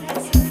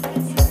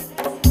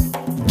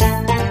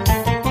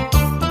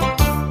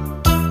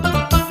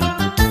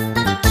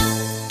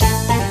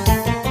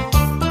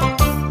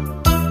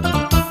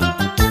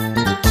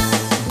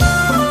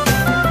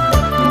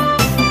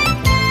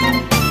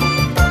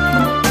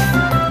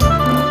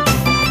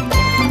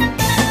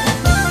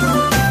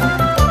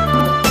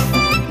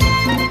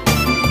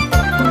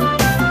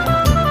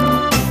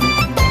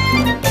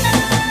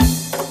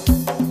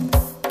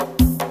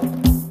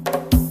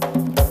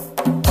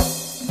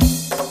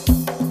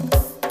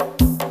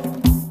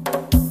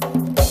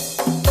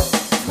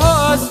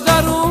از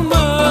در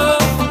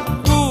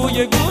اومد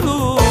بوی گل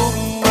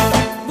اومد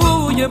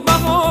بوی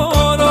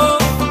بهار و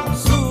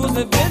سوز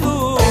دل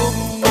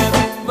اومد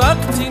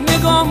وقتی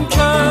نگام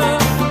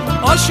کرد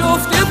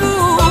آشفته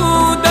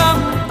بودم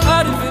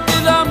حرف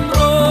دلم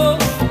رو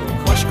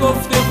کاش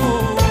گفته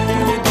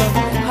بودم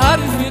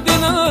حرف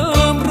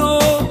دلم رو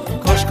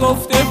کاش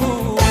گفته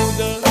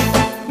بودم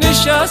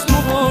نشست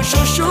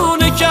موهاشو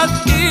شونه کرد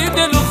این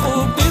دل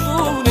خوب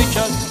دیوونه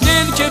کرد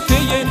دل که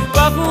پی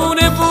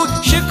بهونه بود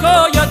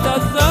شکایت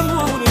از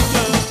زمونه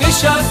کرد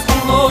نشست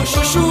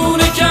موهاشو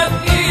شونه کرد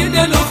این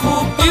دل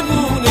خوب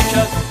دیوونه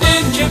کرد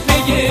دل که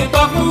پی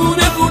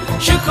بهونه بود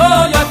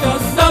شکایت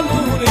از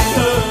زمونه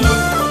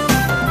کرد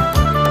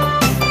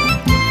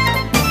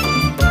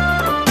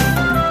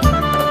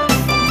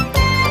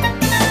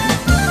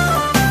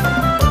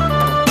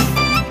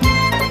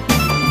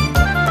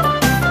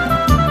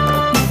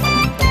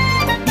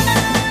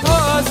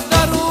از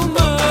در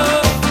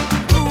اومد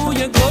بوی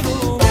گل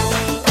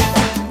اومد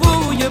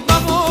بوی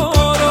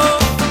بهار و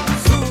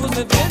سوز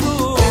دل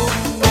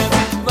اومد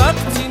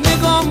وقتی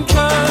نگام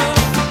کرد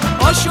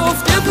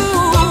آشفته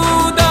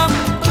بودم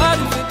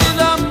حرف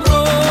دلم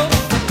رو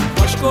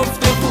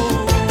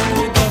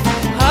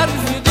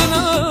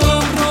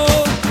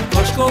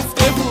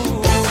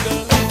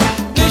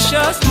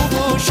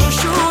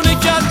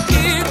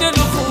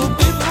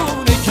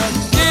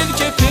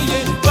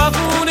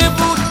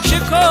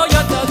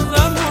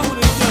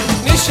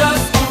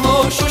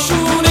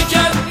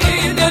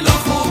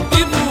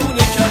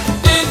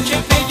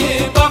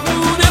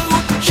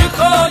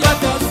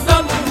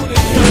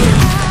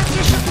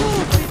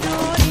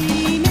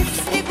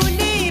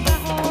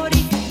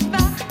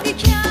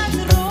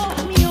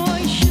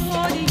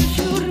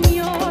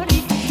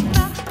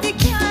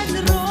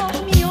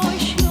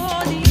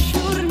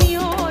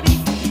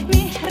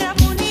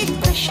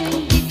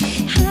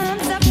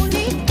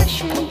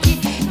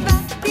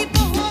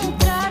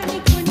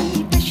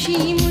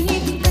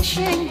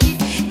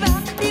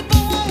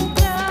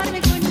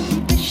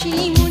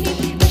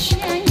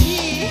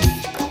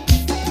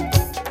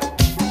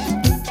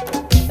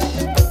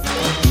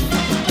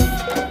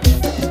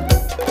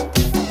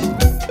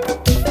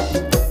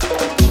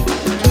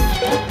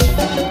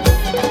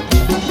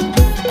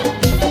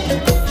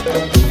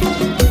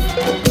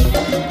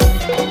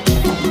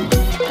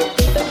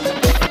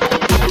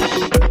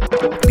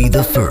be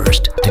the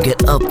first to get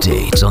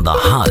updates on the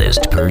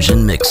hottest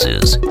Persian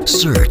mixes,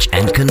 search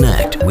and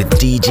connect with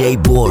DJ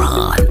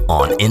Borhan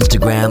on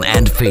Instagram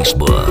and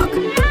Facebook.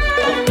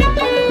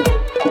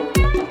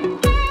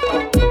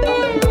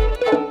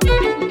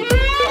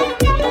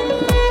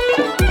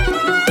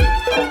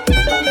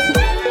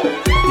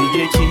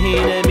 دیگه کی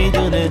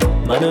نمیدونه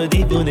منو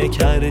دیوونه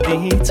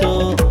کردی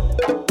تو،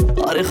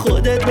 آره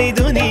خودت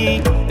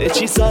میدونی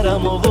چی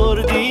سرم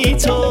آوردی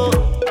تو.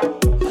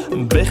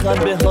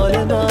 بخند به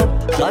حال من،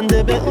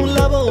 خنده به اون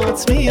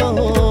لبات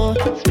میاد،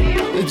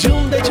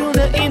 جون به جون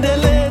این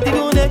دل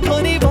دیوونه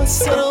کنی، باز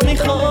تو رو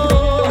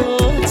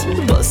میخواد،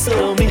 باز تو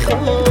رو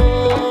میخواد.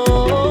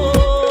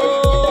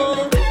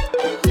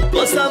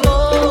 بازم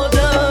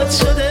عادت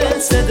شده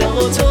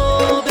صدا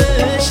تو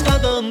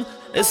بشنوم،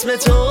 اسم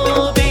تو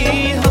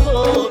بی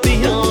هوا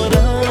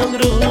بیارم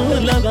رو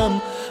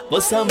لبم.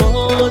 بازم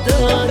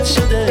عادت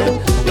شده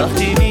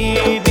وقتی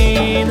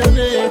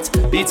میبینمت،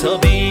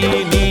 بی‌تابی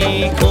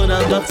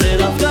میکنم وقت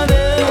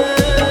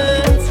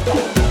رفتنت.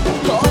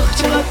 آخ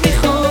چقدر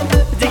میخوام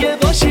دیگه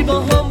باشی با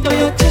هم،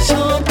 باید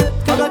چشام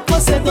فقط با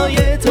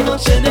صدای تو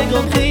باشه،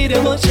 نگام خیره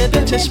باشه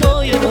به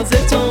چشمای ناز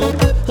تو.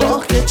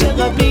 آخ که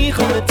چقدر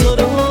میخوام تو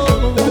رو،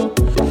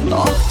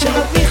 آخ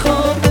چقدر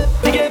میخوام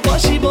دیگه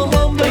باشی با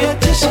هم، باید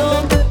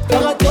چشام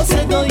فقط با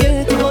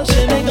صدای تو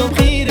باشه، نگام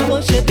خیره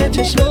باشه به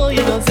چشمای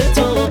ناز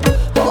تو.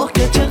 آخ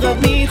که چقدر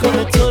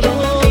میخوام تو رو.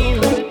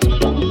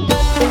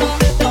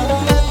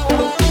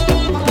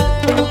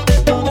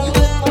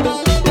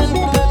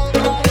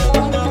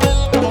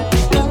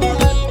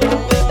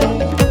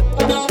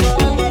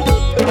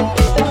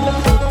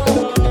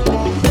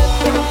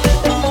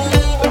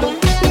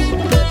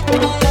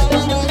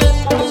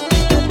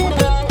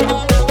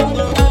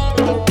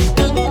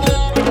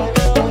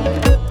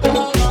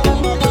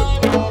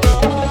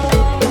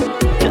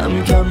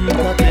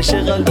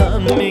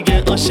 قلبم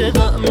میگه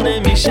عاشقم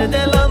نمیشه،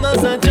 دلم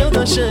ازت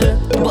جداشه،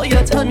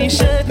 باید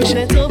همیشه پیش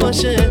تو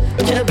باشه،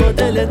 که با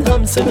دلت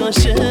هم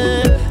صداشه،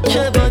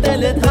 که با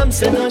دلت هم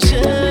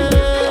صداشه.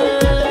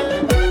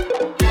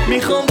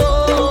 میخوام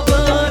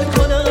باور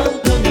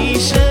کنم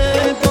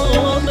همیشه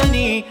با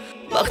منی،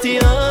 وقتی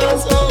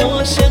از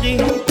عاشقی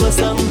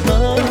بازم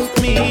حرف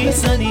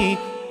میزنی.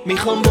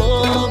 میخوام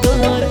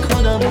باور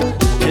کنم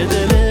که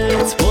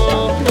دلت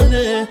با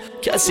منه،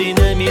 کسی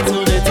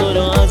نمیتونه تو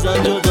رو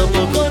ازم جدا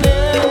بکنه.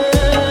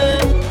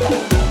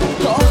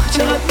 آخ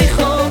چقدر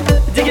میخوام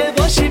دیگه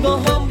باشی با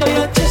هم،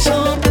 باید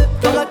چشام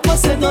فقط با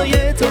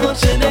صدای تو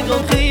باشه،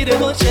 نگام خیره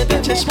باشه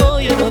به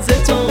چشمای ناز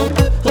تو.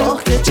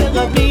 آخ که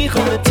چقدر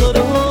میخوام تو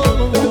رو،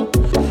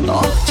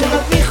 آخ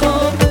چقدر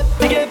میخوام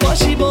دیگه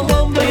باشی با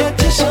هم، باید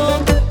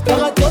چشام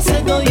فقط با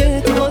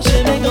صدای تو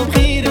باشه، نگام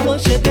خیره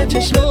باشه به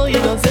چشمای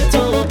ناز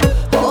تو.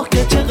 آخ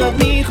که چقدر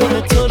میخوام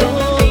تو رو.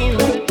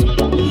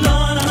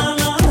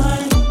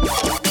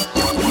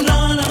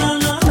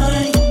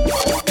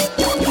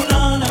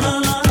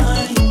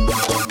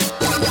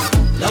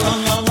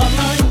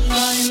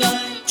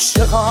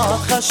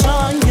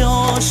 قشنگ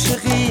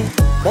عاشقی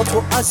با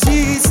تو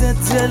عزیز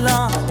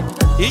دلم،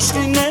 هیچکی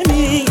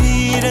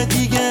نمیگیره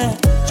دیگه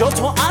جا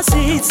تو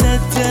عزیز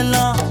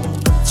دلم.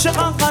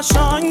 چقدر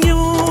قشنگ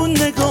اون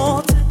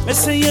نگات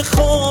مثل یه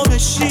خواب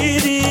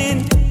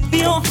شیرین،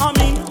 بیا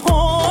همین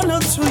حالا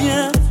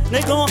توی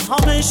نگاه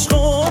هم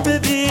عشقو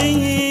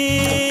ببین.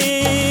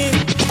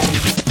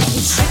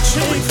 چه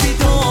کیفی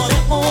داره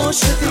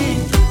عاشقی،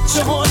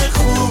 چه حال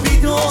خوبی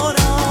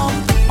دارم،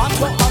 من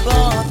تو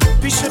ابد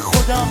پیش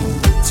خودم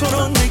تو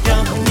رو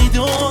نگه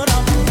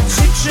میدارم.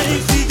 چه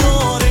کیفی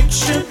داره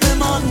که به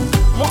من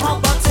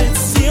محبتت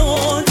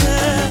زیاده،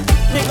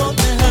 نگاه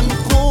بهم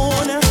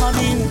کنه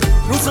همین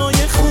روزای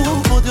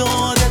خوب و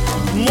داره.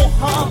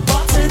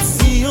 محبتت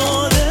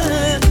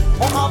زیاده،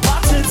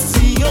 محبتت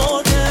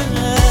زیاده.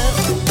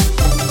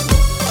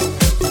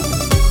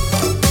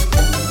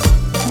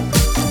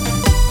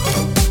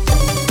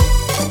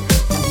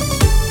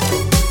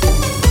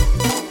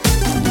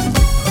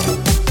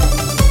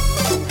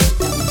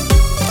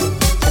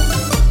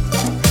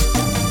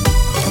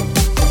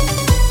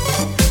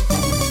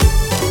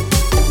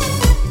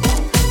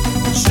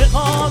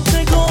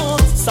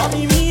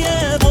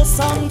 صمیمیه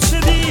باسم چه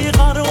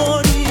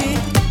بیقراری،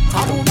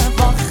 تموم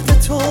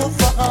وقت تو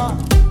فقط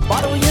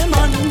برای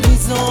من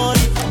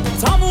میذاری.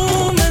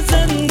 تموم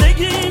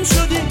زندگیم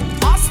شدی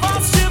از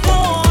بس که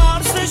با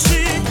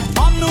ارزشی،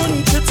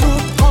 ممنون که تو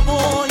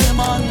هوای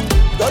من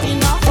داری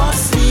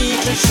نفس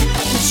میکشی.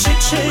 چه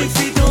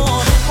کیفی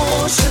داره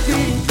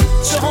عاشقی،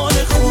 چه حال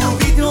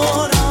خوبی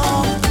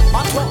دارم،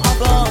 من تو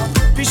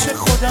ابد پیش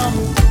خودم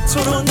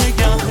تو رو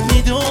نگه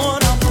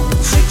میدارم.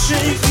 چه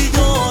کیفی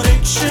داره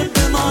که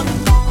به من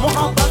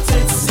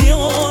محبتت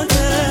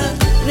زیاده،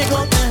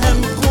 نگاه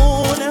بهم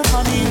کنه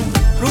همین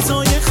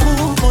روزای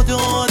خوب و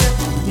داره.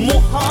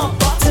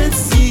 محبتت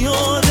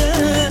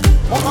زیاده،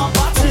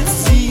 محبتت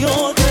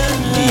زیاده.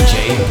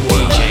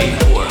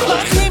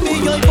 وقتی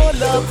میای با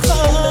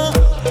لبخند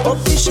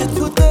آب میشه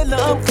تو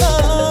دلم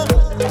خند،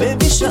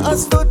 نمیشه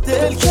از تو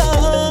دل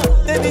کند،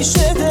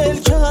 نمیشه دل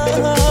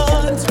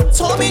کند.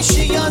 تا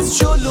میشی از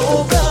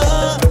جلو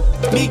من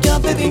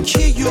میگم ببین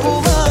کی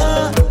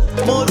اومد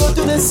ما رو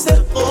دونسته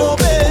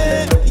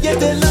قابه یه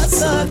دل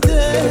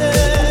نزده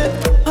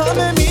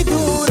همه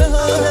میدونن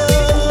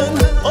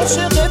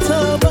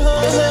عاشقتم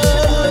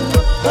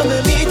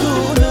همه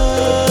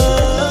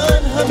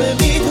میدونن همه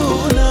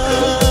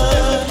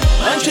میدونن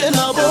من که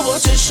نبابا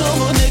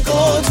چشم و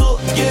نگاه تو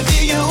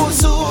گریه و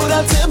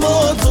صورت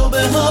ما تو به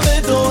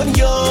همه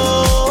دنیا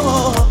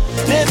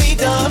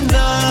نمیدم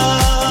نه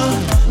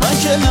من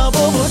که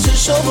نبابا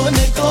چشم و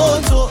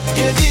نگاه تو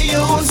گریه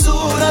و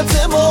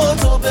صورت ما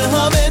تو به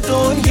همه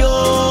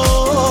دنیا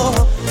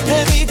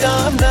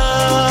نمیدم نه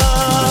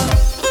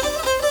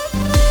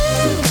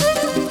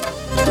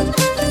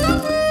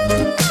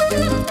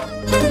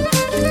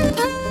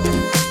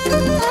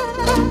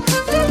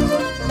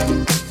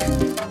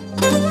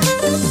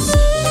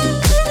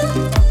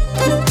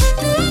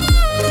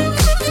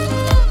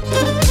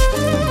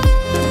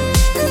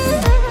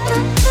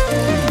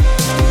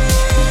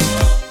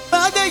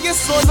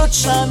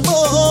چند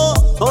ماه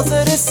تازه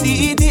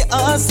رسیدی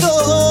از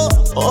را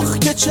آخ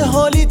که چه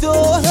حالی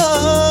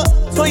دارم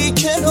توی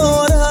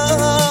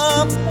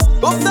کنارم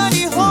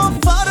گفتنی ها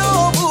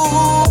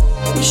فرامو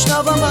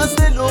میشنوم از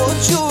دل و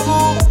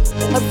جون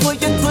از پای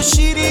تو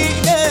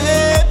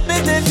شیرینه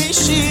به دل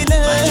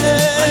میشینه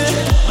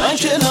من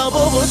که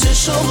نبابا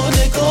چشم و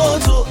نگاه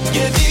تو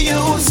گریه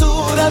و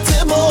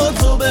صورت ما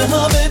تو به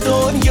همه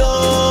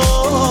دنیا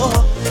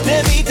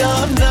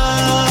نمیدم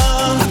نه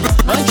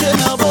من که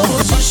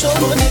نبابا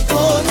چشم و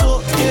نگاه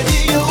تو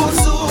گریه و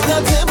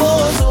صورت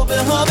ما تو به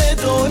همه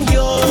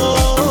دنیا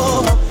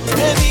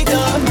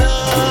نمیدم نه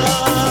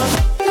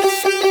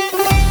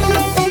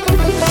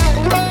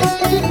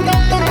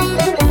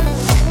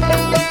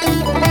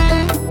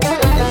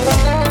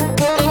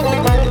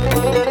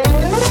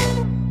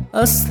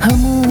از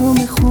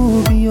تموم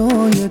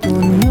خوبیای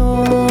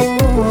دنیا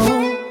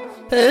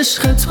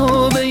عشق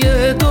تو به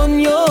یه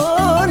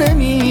دنیا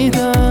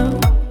نمیدم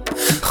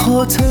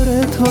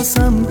خاطر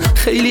تازم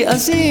خیلی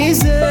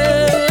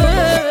عزیزه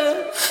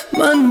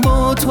من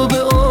با تو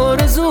به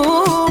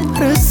آرزوم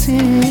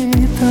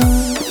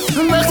رسیدم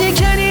وقتی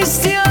که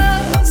نیستی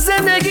از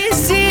زندگی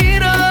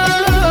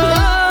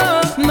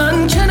سیرم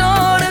من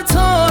کنار تو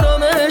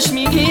آرامش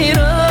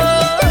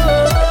میگیرم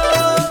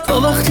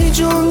تا وقتی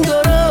جون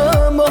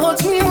دارم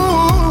باهات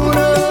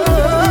میمونم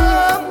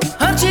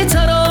هرچی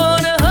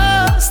ترانه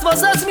هست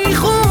واسط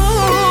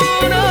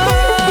میخونم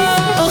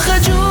آخه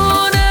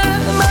جون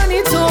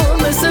منی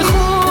تو مثل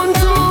خون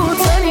تو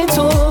تنی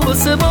تو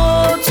واسه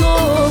با تو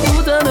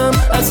بودنم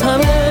از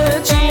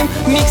همه چیم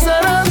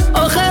میگذرم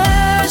آخه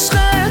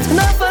عشقت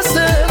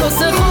نفسه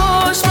واسه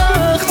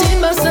خوشبختی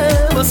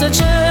بسه واسه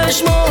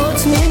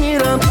چشمات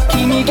میمیرم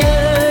کی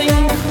میگه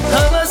این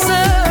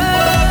حوثه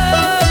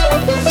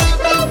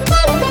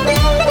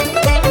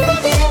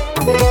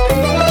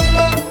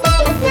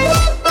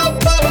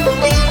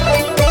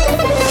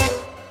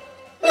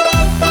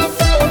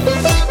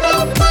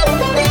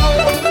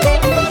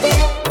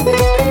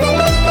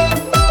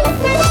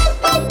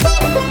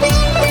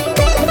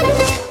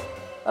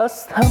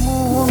از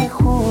تموم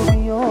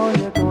خوبیای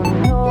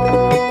دنیا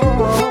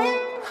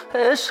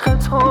عشق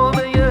تو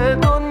به یه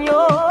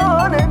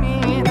دنیا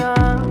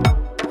نمیدم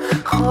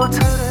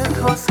خاطر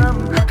تازم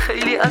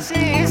خیلی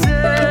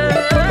عزیزه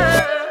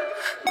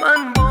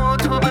من با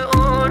تو به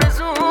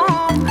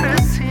آرزوم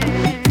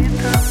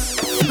رسیدم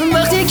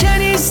وقتی که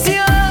نیستی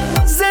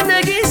از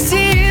زندگی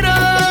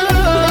سیرم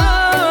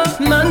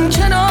من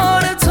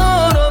کنار تو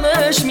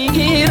آرامش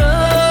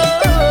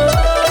میگیرم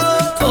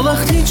تا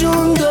وقتی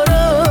جون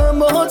دارم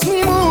باهات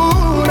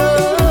میمونم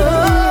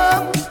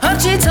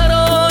هرچی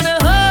ترانه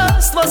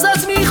هست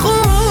واسط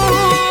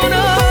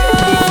میخونم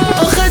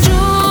آخه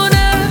جون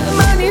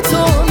منی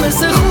تو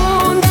مثل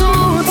خون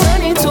تو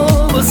تنی تو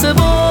واسه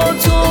با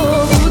تو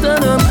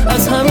بودنم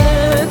از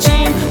همه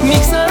چیم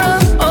میگذرم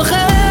آخه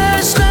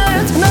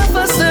عشقت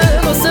نفسه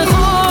واسه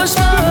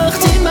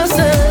خوشبختی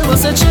بسه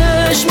واسه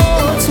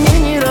چشمات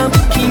میمیرم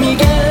کی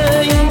میگه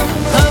این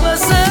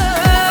حوثه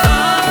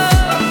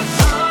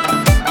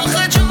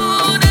آخه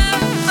جون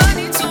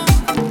منی تو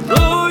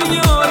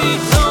رویایی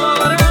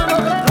دارم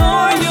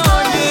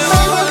رویای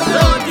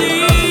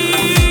آزادی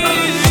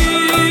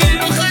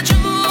آخه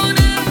جون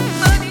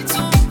منی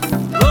تو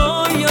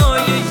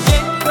رویای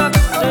یک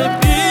وقت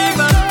بی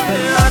وقت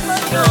از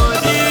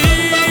شادی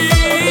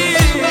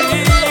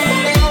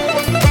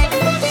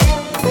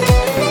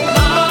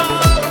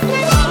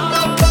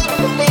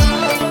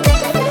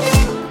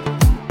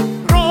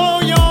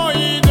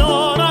رویایی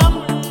دارم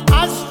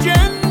از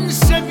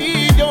جنس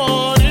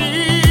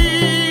بیداری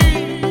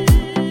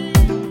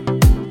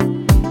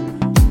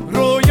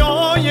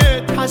رویای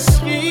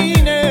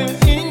تسکین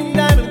این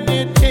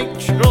درد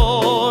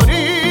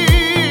تکراری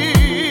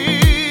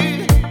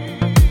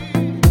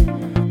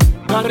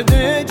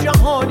درد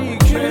جهانی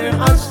که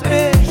از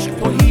عشق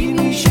توهی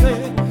میشه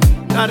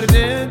درد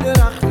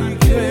درختی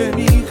که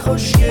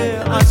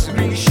میخشکه از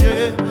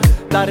ریشه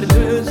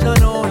درد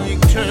زنایی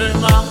که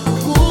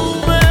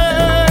محکوم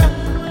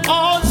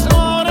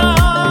آزارم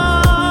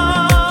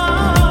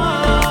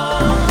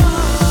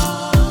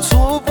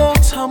تو با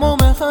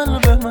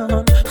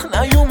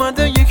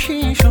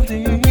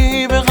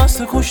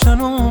واسه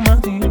کشتن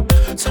اومدیم،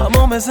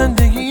 تمام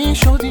زندگی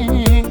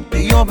شدیم.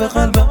 بیا به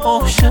قلب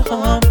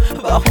عاشقم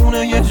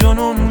بهونه یه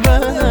جنون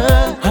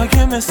بده،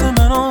 اگه مثل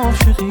من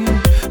عاشقی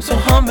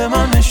تو هم به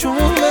من نشون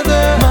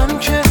بده. من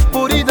که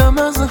بریدم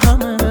از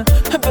همه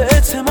به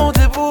اعتماد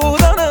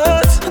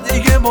بودنت،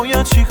 دیگه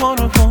باید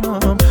چیکار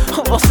کنم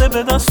واسه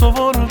به دست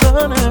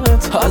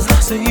آوردنت. از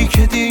لحظه ای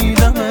که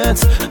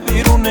دیدمت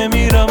بیرون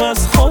نمیرم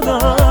از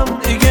خودم،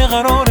 دیگه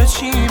قراره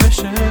چی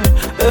بشه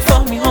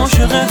بفهمی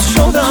عاشقت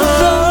شدم.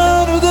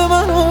 درد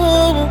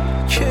منو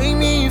کی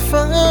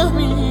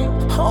میفهمی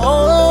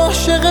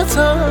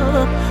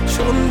عاشقتم،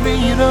 چون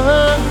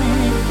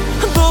بیرمی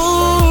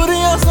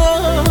دوری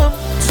ازم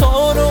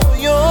تا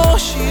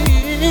رویاشی.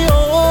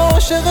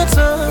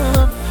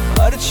 عاشقتم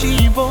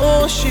هرچی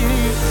باشی.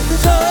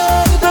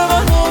 درد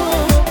منو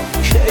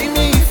کی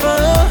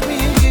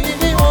میفهمی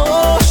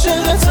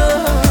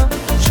عاشقتم،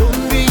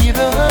 چون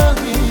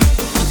بیرمی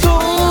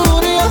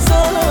دوری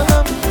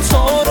ازم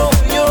تا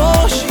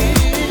رویاشی.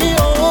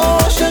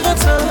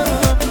 عاشقتم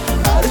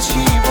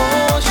هرچی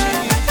باشی.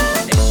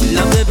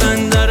 لب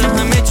بندر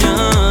همه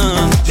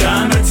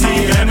جمع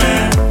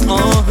تیرمه،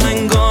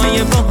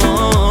 آهنگای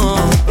بهار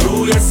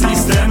روی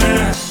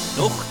سیستمه.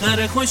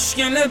 دختر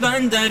خوشگل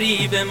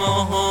بندری به ما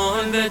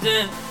حال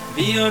بده،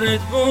 بیارد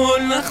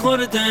بول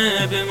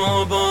نخورده به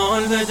ما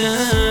بال بده.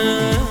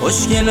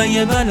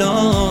 خوشگلای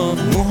بلا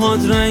موهات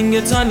رنگ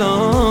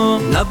طلا،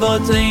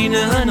 لبات عین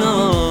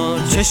انار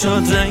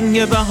چشات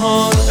رنگ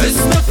بهار.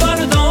 اسم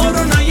فردا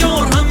رو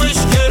نیار همش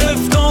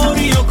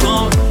گرفتاری و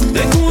کار،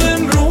 بگو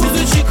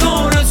امروز چی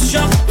کار از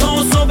شب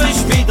تا صبحش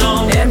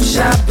بیدار.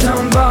 امشب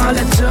دنبال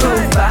تو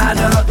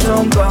فردا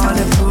دنبال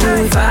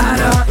پول،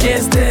 فردا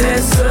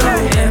استرسو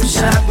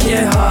امشب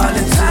یه حال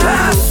تو.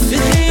 بی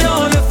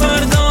خیال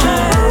فردا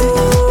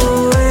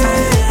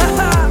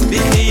بی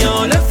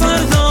خیال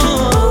فردا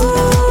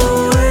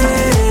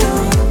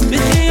بی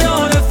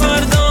خیال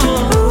فردا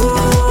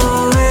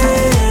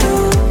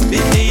بی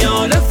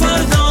خیال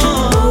فردا.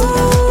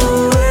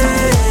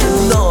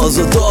 ناز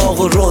و داغ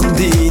و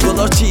رندی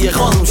دلار چیه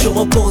خانم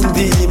شما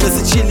پوندی،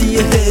 مثل چیلی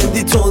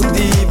هندی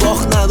تندی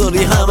باخت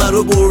نداری همه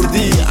رو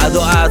بردی.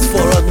 ادا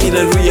اطفارات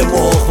میره روی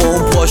مخ،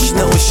 اون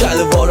پاشنه و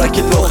شلوارک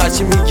لخ،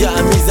 هرچی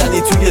میگم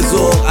میزنی توی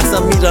ذوق، اصلا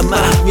میرم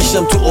محو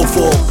میشم تو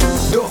افق.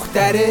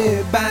 دختر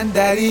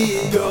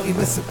بندری داغی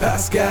مثل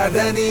پس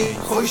کردنی،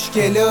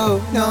 خوشگل و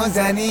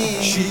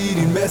نازنی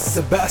شیرین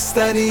مثل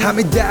بستنی.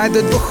 همه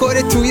دردات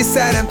بخوره توی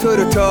سرم، تو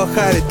رو تا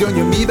آخر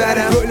دنیا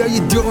میبرم. گلای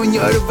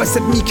دنیا رو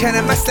واسط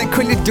میکنم، اصلا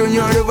کل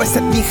دنیا رو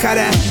واسط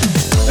میخرم.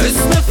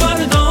 اسم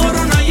فردا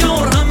رو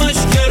نیار همش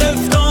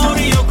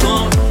گرفتاری و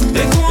کار،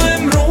 بگو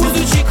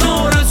امروز چی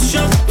کار از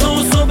شب تا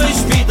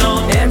صبحش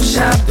بیدار.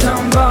 امشب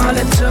دنبال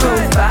تو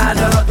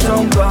فردا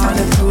دنبال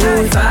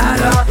پول،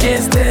 فردا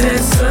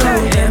استرسو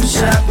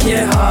امشب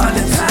یه حال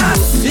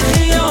تو. بی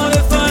خیال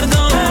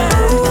فردا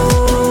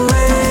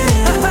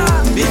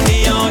بی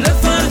خیال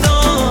فردا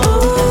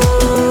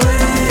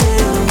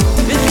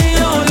بی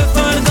خیال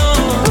فردا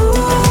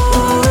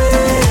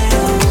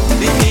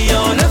بی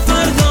خیال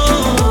فردا.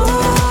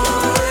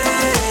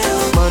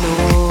 منو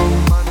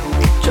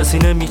کسی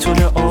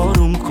نمیتونه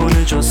آروم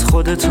کنه جز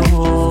خودتو،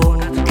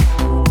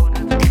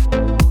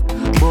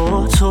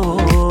 با تو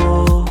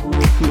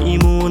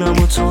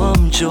میمونم و تو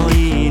هم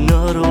جایی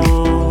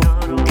نرو.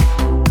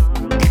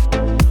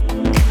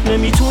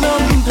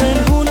 نمیتونم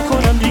پنهون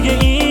کنم دیگه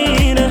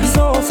این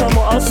احساسم و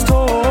از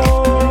تو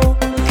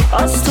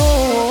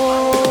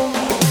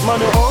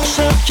منو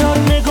عاشق کرد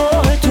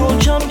نگاه تو،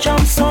 کم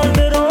کم سر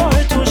به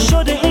راه تو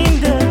شده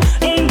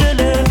این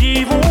دل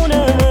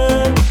دیوونه.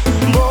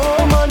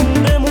 با من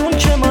بمون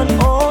که من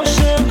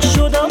عاشق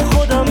شدم،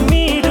 خودم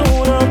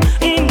میدونم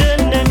این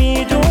دل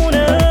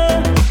نمیدونه.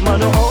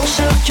 منو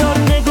عاشق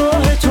کرد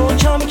نگاه تو،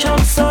 کم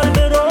کم سر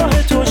به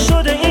راه تو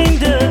شده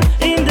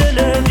این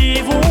دل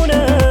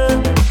دیوونه.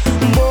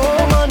 با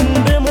من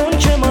بمون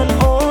که من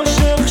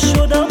عاشق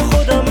شدم،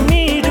 خودم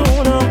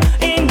میدونم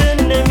این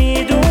دل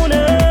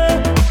نمیدونه.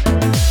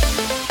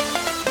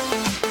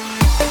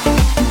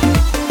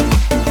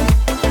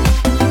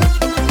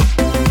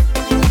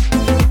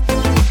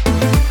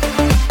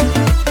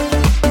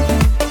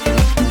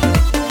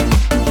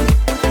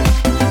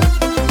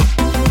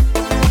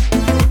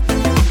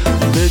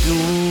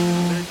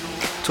 بدون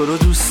تو رو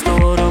دوست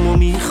دارم و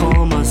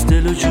میخوام از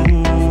دل و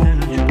جون.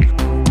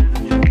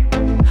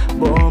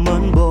 با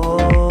من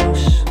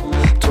باش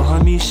تو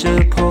همیشه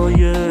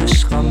پای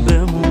عشقم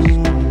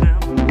بمون.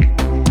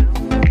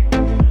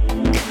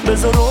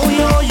 بذار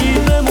رویایی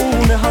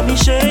بمونه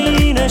همیشه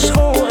این عشق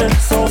و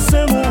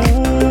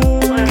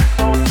احساسمون.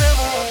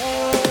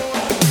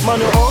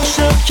 منو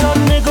عاشق کرد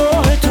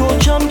نگاه تو،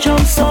 کم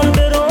کم سر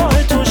به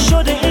راه تو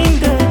شده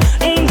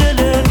این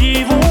دل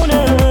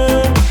دیوونه.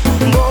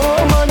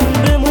 با من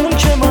بمون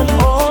که من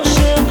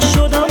عاشق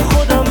شدم،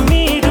 خودم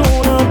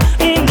میدونم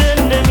این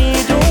دل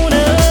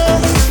نمیدونه.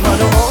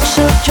 منو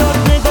عاشق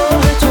کرد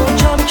نگاه تو،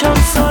 کم کم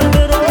سر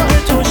به راه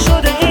تو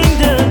شده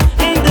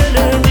این دل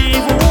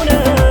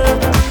دیوونه.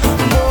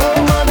 با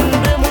من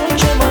بمون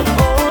که من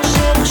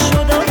عاشق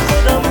شدم،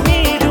 خودم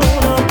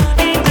میدونم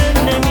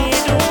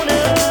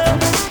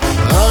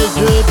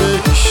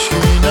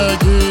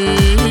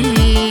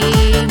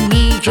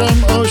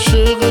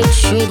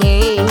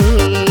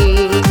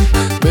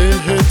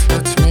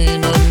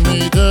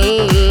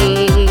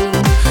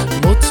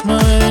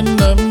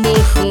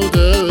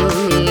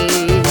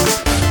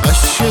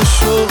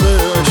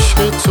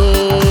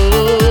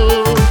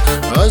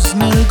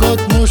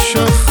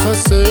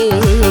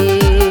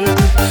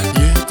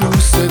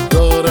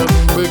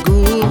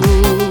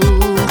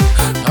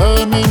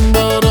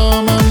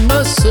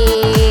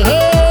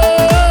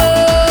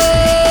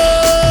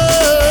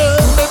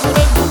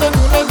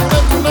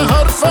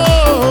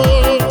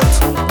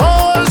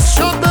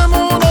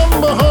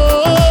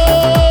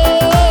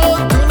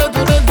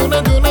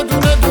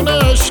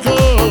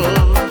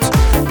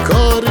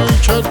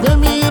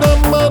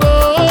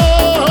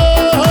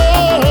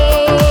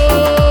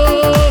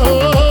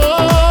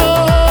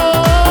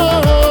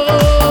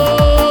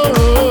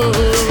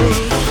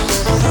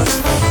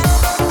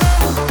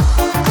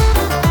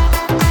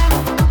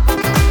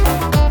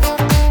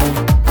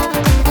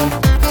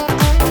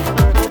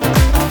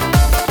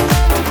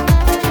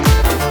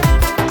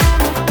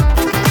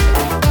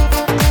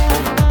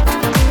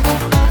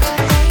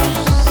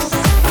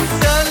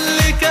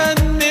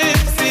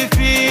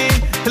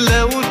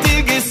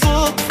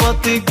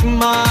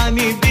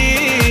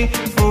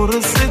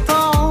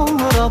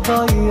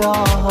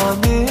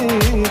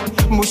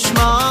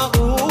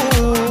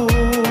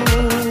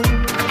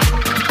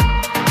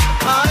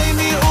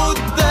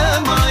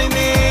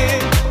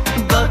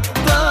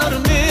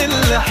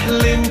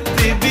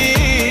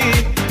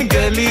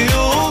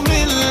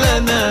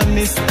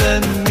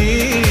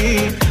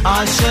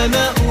عشان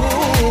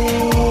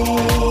اقول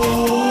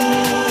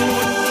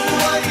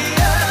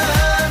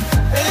وياه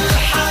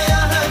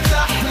الحياة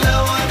هتحلى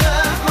وانا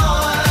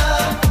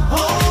معاه،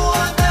 هو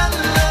ده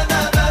اللي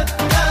انا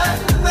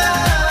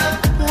بتمناه،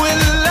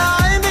 واللي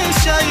عيني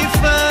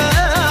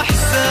شايفاه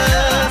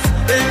احساس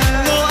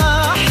انه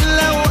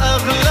احلى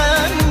واغلى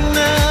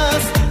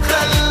الناس،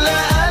 خلى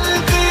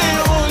قلبي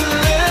يقول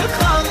لي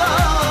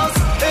خلاص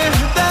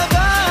اهدى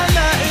بقى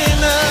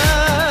لقيناه.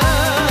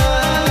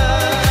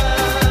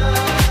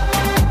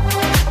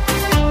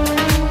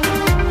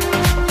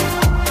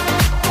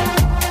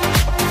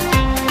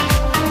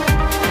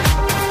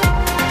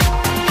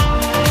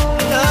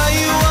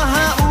 ايوه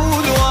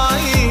هقول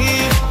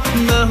وعيد،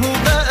 ما هو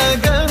بقى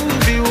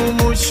جنبي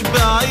ومش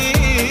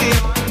بعيد،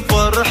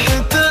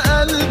 فرحة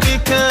قلبي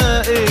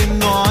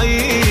كأنه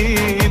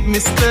عيد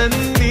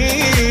مستنيه.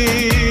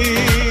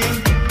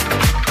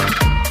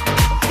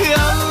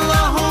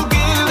 يلا هو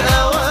جه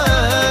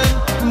الأوان،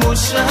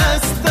 مش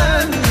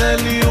هستنى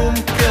اليوم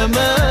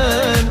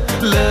كمان،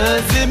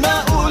 لازم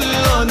أقول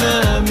له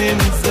أنا من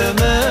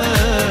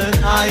زمان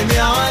عيني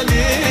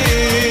عليه.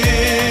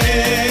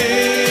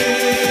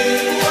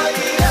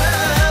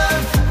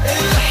 وياه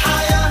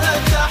الحياة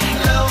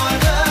هتحلى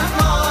وأنا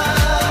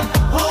معاه،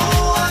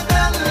 هو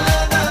ده اللي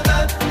أنا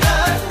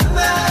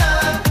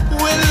بتمناه،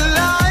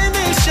 واللي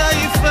عيني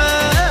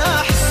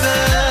شايفاه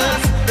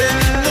إحساس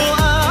إنه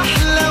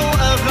أحلى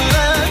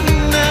وأغلى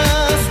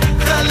الناس،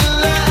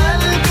 خلى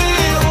قلبي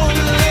يقول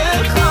لي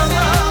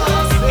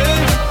خلاص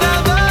اهدى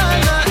بقى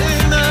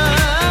لقيناه.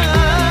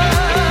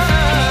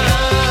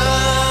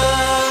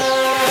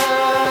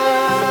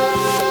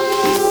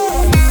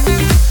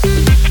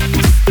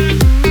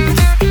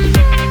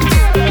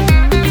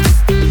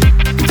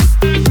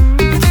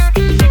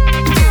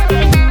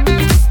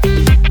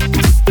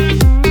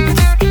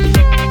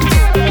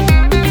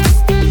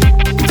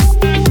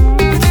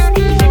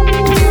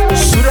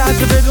 صورت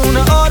بدون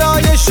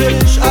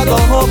آرایشش،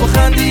 اداها و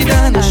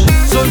خندیدنش،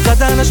 زل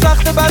زدنش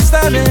وقت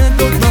بستنه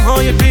دکمه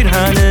های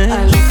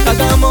پیرهنش،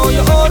 قدم های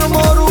آروم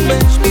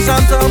آرومش به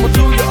سمتم و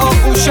توی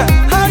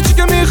آغوشم، هرچی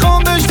که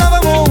میخوام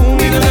بشنوم و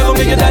میدونه و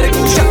میگه در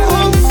گوشم،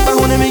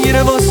 بهونه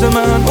میگیره واسه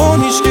من،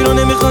 اون هیچکی رو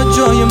نمیخواد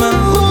جای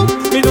من،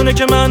 میدونه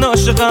که من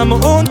عاشقم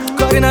و اون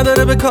کاری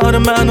نداره به کار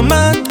من، و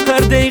من هر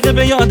دقیقه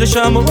به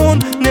یادشم و اون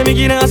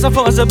نمیگیره اصلا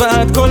فاز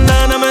بعد، کلن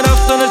همه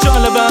رفتن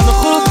جالبم و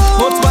خوب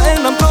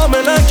مطمئنم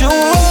کاملا که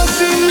اون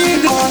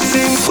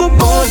خوب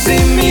بازی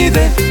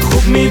میده،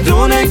 خوب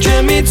میدونه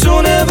که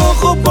میتونه و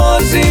خوب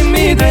بازی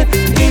میده،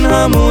 این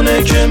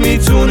همونه که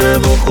میتونه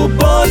و خوب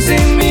بازی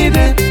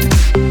میده،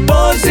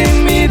 بازی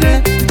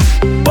میده،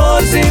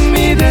 بازی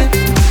میده،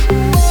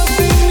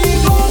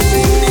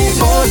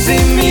 بازی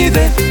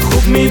میده،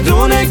 خوب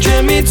میدونه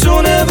که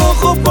میتونه و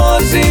خوب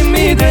بازی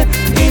میده،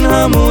 این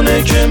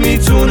همونه که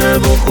میتونه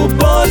و خوب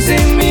بازی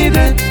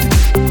میده،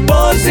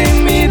 بازی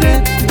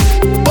میده،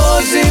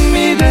 بازی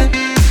میده،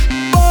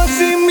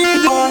 بازی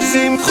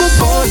میده، خوب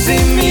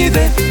بازی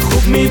میده،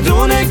 خوب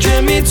میدونه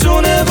که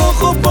میتونه و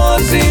خوب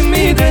بازی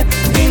میده،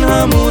 این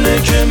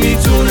همونه که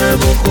میتونه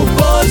و خوب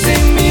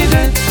بازی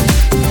میده،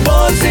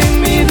 بازی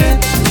میده،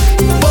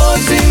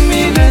 بازی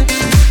میده،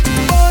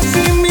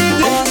 بازی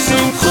میده،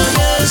 خوب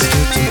بازی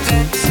میده.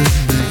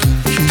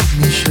 زندگیم کی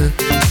میشه؟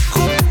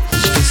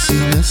 هیچ کسی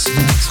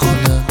مثلت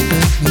خودم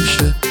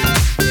نمیشه،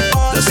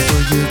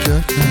 دستای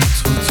گرم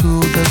تو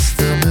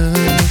دستمه،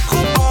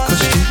 کاش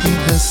که این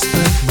حس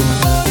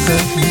بمونه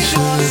همیشه،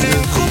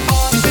 این تو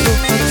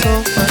حتی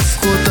از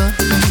خودم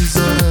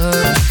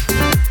میذارم،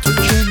 تو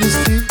که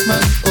نیستی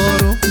من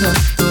آروم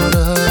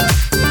ندارم،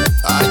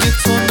 اگه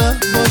تو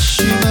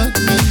نباشی من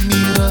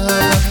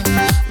میمیرم،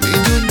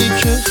 میدونی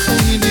که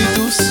خیلی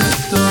دوست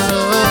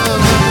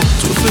دارم،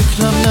 تو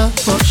فکرم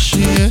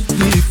نباشی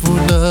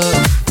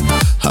دیوونم،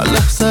 هر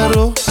لحظه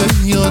رو به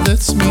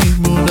یادت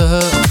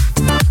میمونم،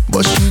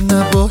 باشی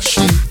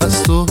نباشی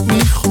از تو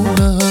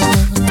میخونم،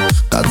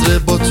 قدر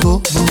با تو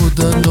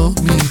بودن رو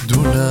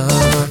میدونم،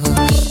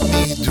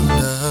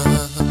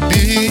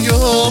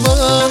 بیا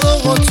من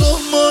آقا تو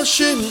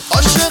ماشین،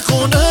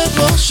 عاشقونه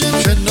باشیم،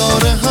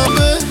 کنار هم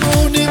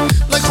بمونیم،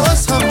 نگو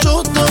از هم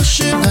جدا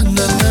شیم،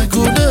 نه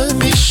نگو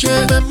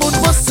نمیشه، بمون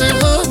واسه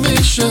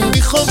همیشه،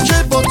 میخوام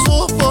که با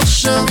تو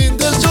باشم، این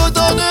دل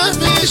جدا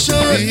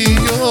نمیشه،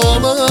 بیا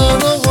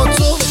من آقا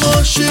تو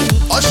ماشین،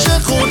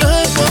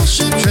 عاشقونه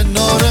باشیم،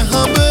 کنار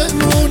هم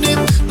بمونیم،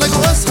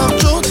 نگو از هم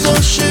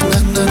جدا شیم،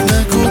 نه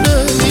نگو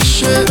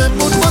نمیشه،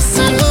 بمون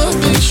واسه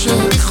همیشه،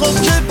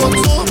 میخوام که با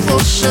تو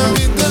باشم،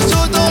 این دل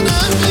جدا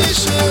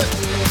نمیشه.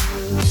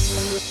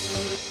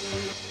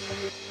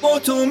 با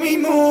تو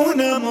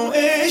میمونم و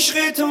عشق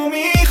تو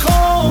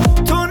میخوام،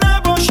 تو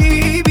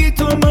نباشی بی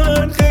تو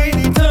من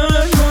خیلی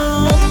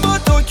تنهام، با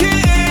تو که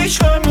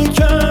عشقمی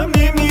کم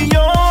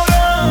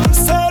نمیارم،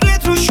 سر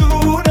تو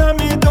شونم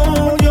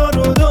دنیا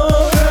رو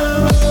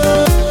دارم.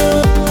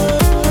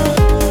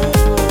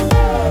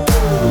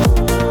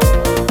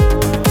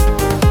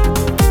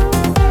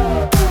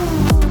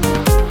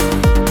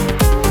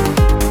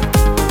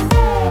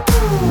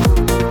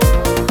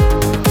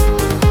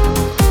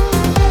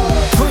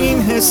 تو این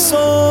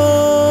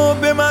حسو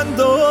به من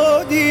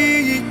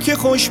دادی که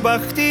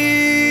خوشبختی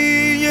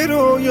یه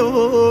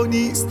رویا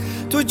نیست.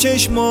 تو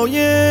چشمای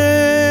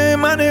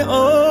من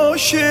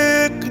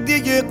عاشق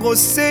دیگه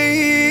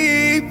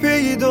قصه‌ای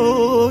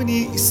پیدا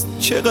نیست.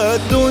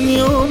 چقدر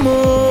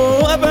دنیامو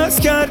عوض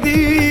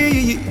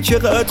کردی،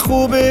 چقدر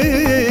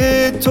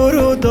خوبه تو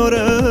رو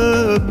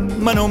دارم.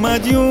 منو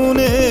مدیون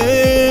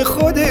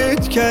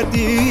خودت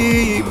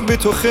کردی، به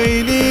تو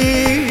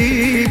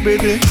خیلی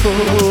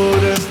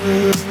بدهکارم.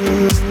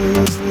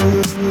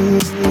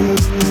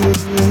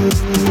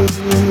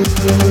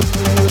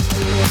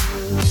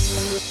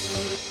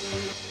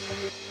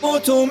 با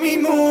تو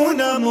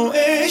میمونم و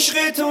عشق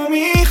تو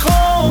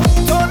میخوام،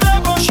 تو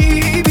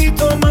نباشی بی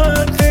تو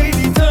من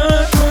خیلی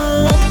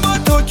تنهام. با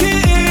تو که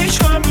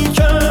عشقم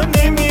کم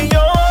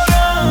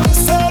نمیارم،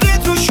 سر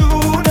تو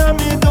شونم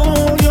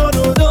دنیا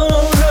رو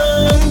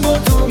دارم. با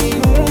تو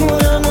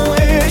میمونم و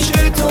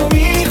عشق تو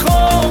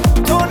میخوام،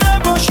 تو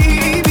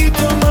نباشی بی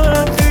تو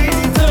من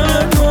خیلی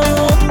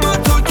تنهام. با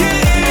تو که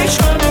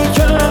عشقم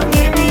کم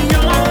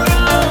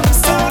نمیارم،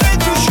 سر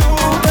تو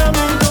شونم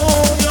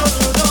دنیا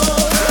رو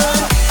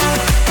دارم.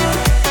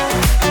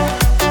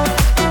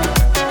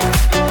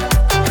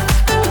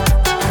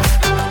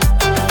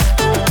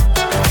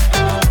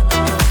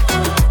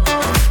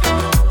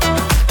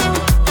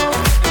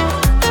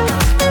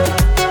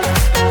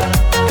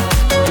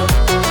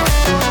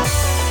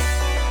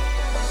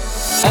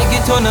 اگه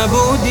تو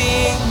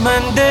نبودی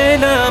من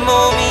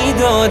دلمو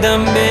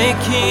میدادم به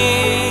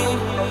کی؟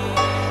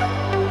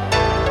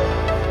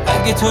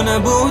 اگه تو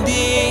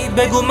نبودی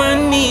بگو من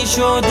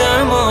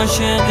میشدم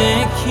عاشق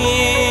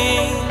کی؟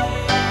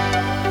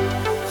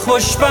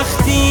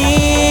 خوشبختی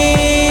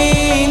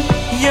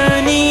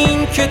یعنی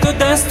این که تو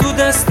دست تو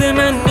دست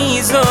من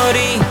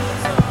میذاری،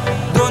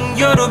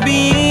 دنیا رو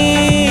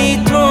بی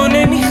تو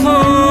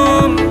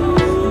نمیخوام.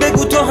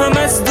 بگو تو هم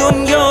از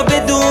دنیا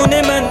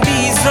بدون من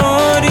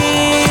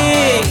بیزاری.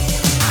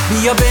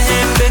 بیا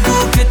بهم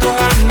بگو که تو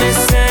هم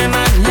مثل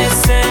من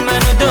حس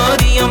منو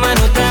داری یا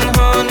منو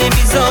تنها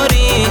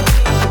نمیذاری.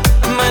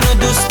 منو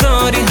دوست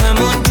داری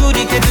همون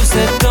جوری که دوست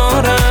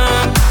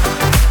دارم.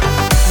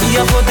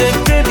 بیا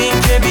خودت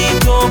ببین که بی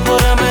تو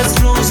پرم از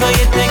روزای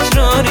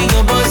تکراری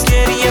و باز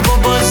گریه و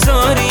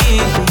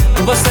بازاری.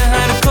 واسه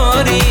هر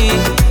کاری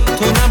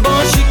تو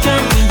نباشی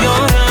کم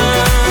میارم.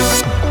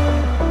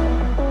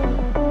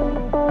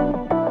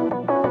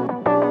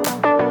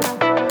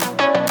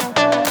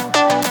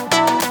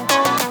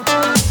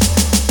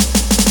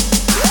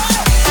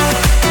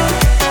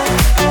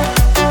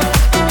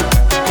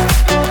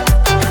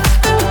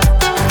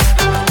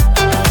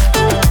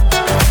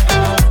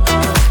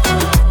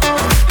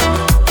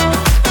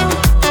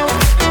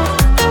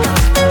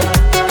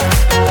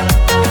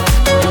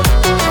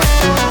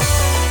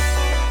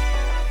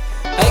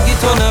 اگه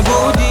تو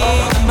نبودی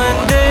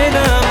من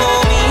دلمو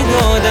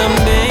میدادم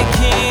به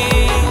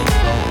کی؟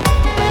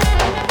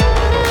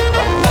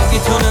 اگه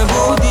تو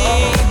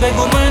نبودی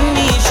بگو من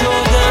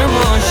میشدم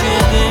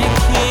عاشق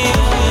کی؟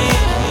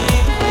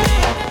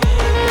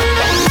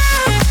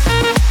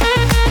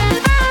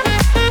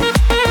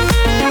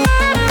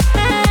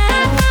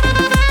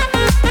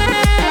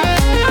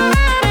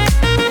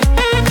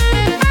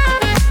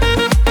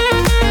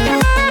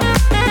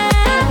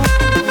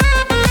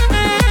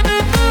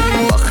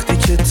 وقتی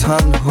که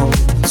تنها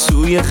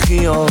توی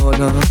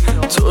خیالم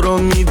تو رو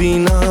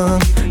میبینم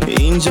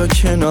اینجا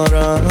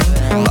کنارم.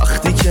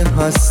 وقتی که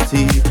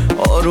هستی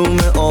آروم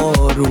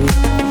آروم،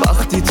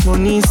 وقتی تو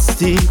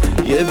نیستی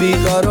یه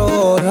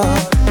بیقرارم.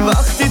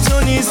 وقتی تو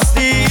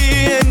نیستی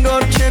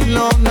انگار که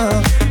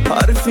لانم،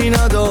 حرفی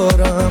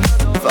ندارم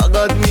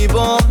فقط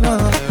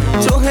میبارم.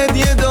 تو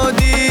هدیه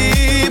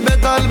دادی به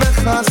قلب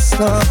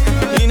خستم،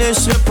 این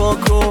عشق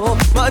پاکو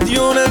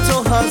مدیون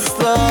تو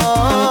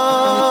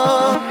هستم.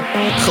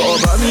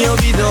 خوابم یا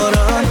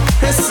بیدارم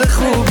حس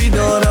خوبی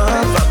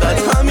دارم،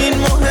 فقط همین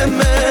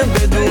مهمه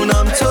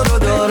بدونم تو رو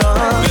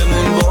دارم.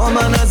 بمون با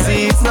من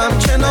عزیزم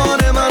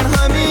کنار من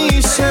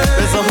همیشه،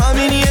 بذار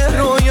همین یه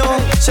رویا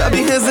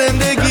شبیه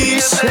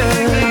زندگیشه.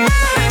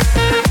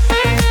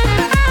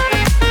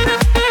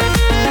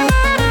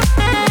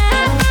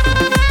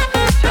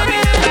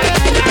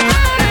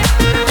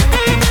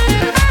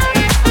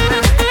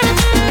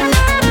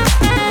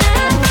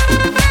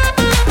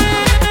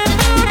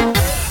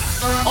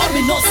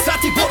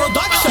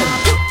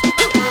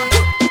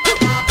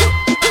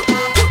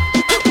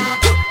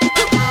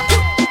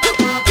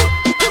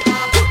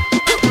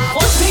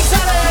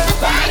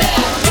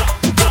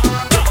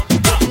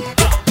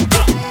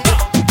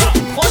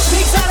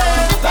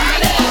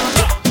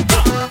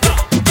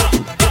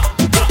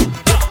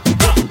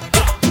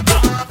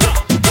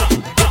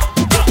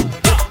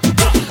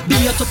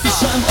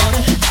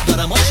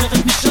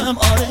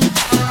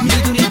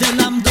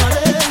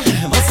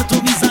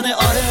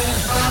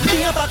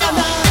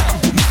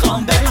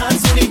 میخوام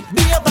بلرزونی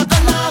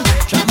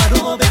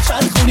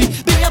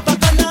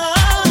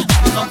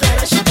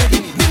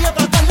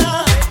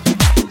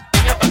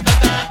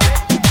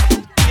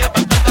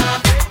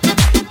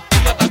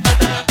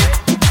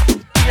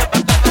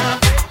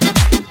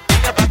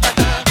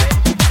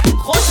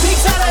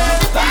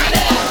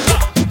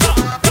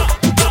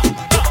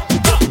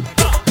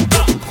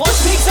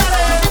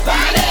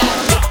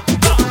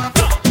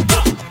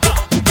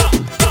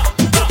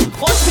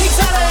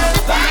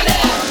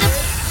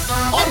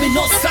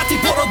نصرتی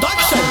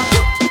پروداکشن.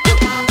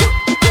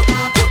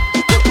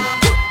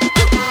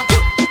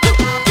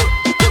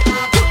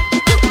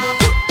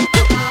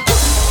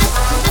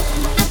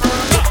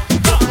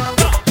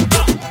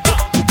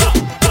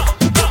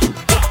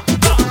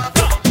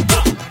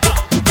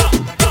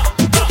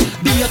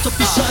 بیا تو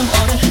پیشم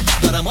آره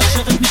دارم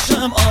عاشقت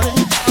میشم آره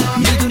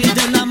میدونی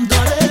دلم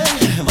داره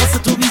واسه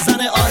تو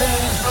میزنه آره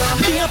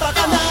بیا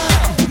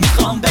بغلم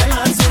میخوام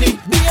بلرزونی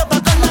بیا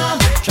بغلم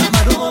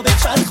کمر رو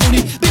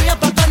بچرخونی بیا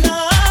بغلم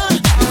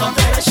میخوام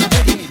فرش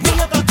بدی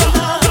بیا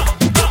بغلم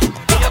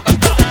بیا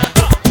بغلم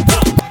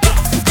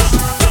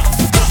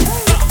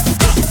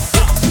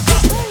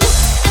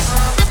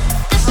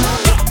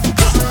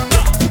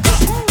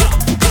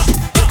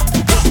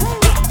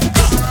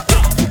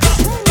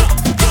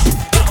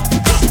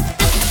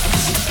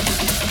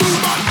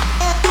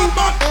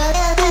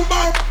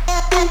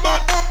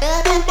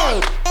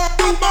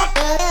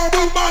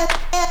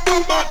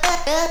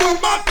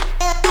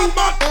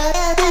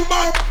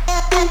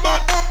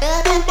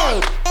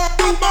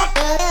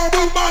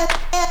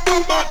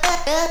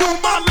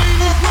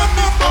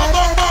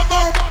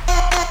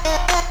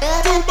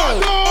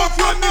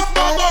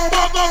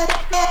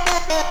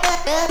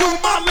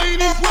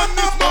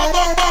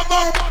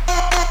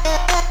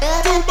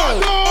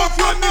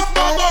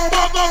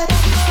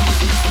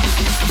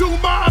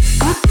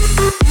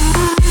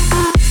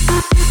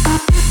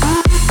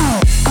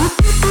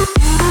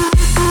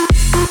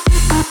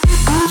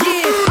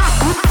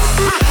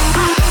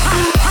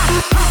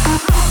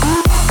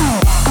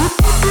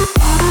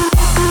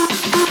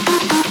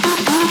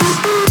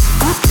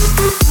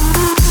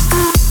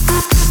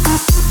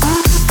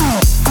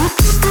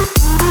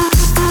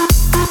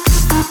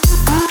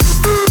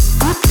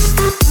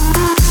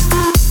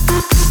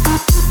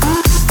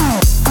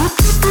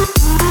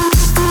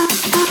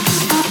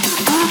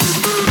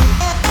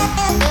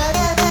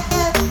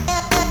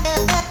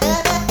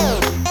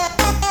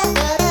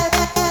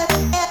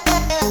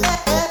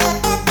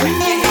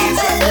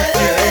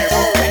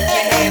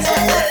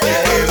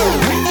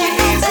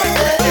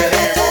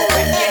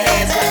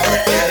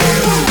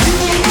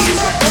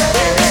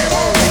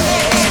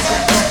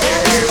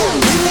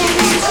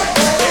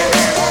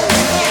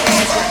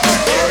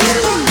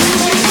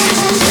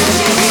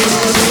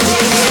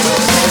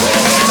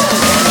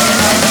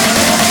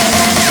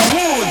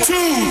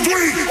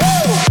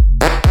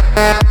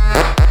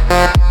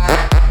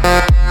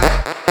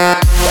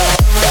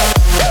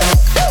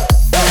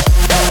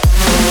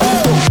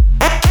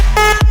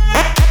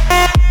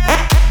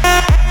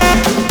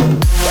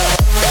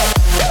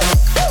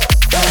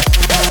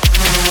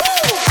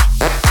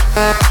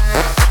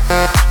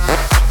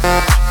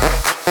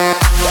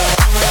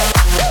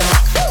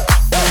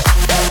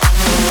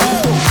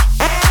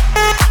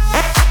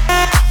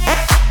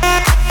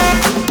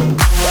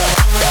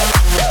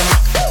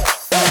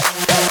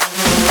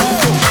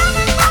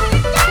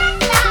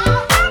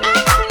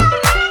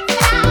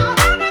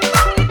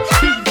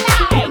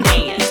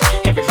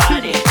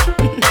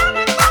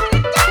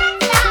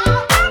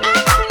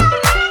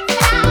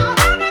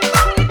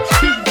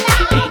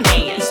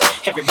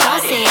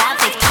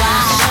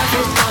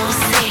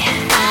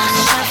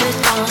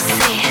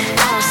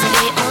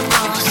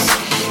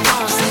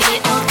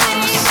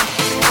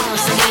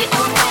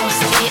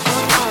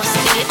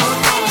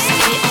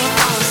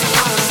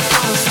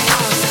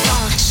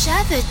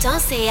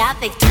danser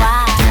avec toi.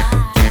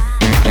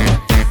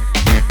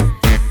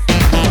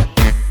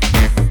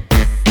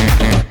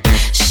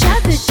 Je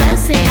veux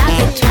danser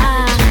avec toi.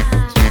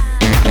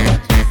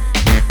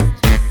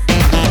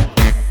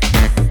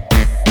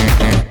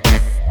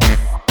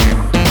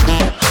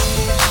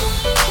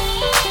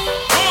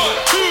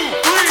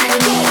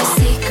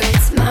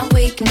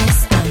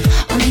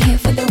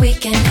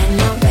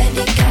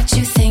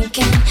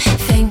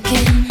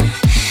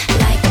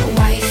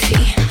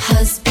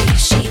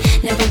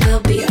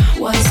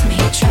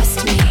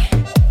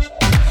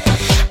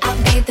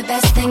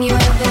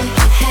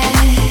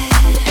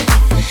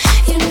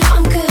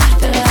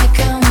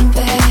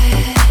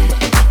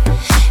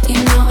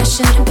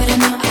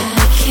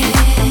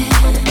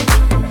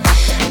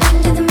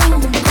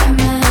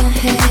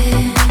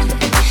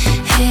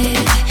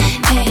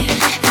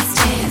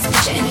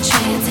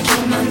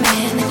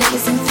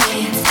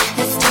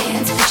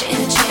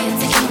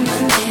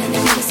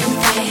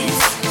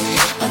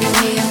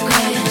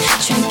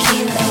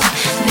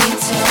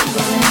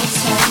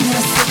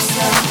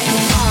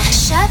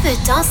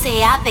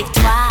 Danser avec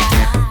toi.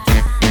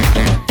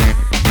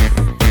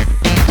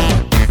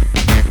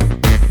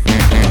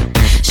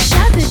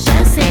 Je veux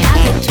danser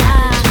avec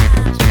toi.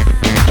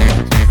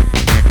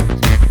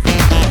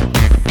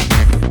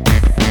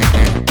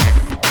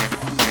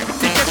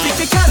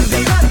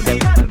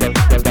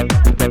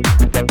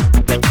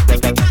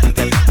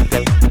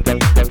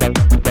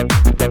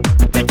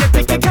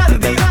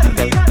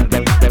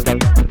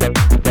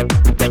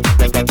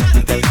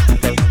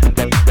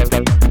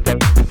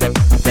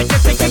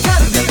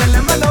 Dale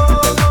la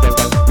mano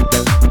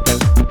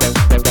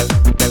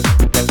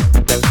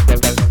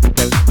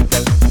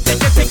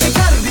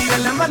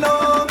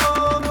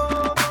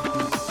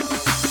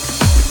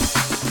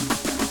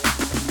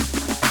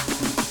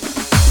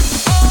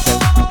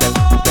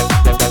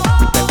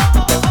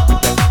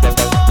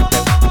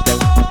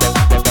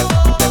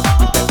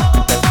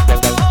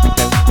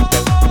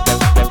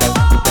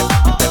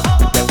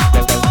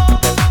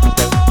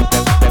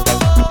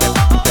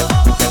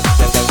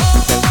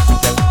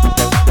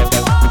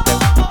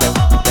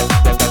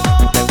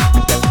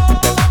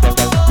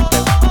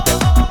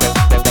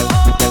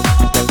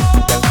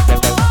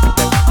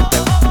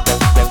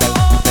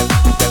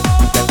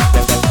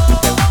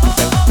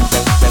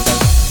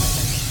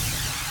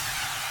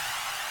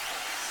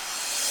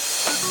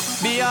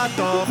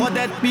تو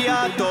خودت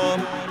بیا تو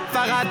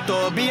فقط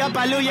تو بیا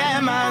پلوی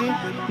من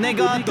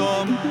نگاه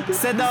تو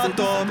صدا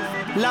تو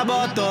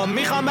لبا تو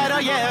میخوام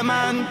برای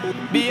من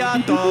بیا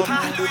تو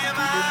پهلوی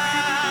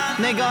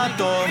من نگاه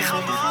تو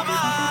میخوام با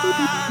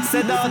من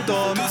صدا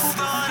تو دوست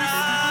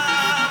دارم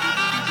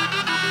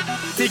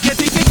تیکه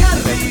تیکه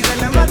کردی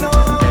دل منو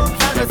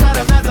سر به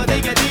سرم نزا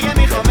دیگه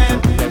میخوامه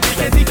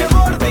تیکه تیکه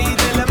بردی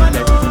دل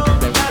منو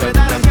در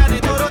درم کردی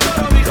تو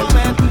رو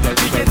میخوامه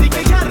تیکه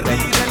تیکه کردی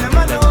دل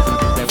منو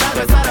سر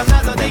به سرم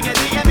نزا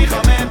دیگه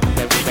میخوامه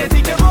تیکه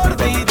تیکه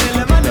بردی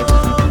دل منو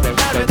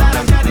در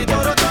درم کردی تو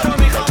رو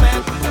میخوامه.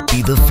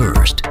 Be the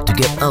first to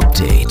get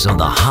updates on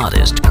the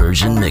hottest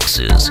Persian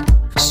mixes.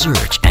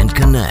 Search and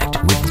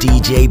connect with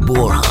DJ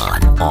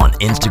Borhan on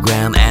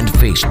Instagram and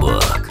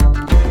Facebook.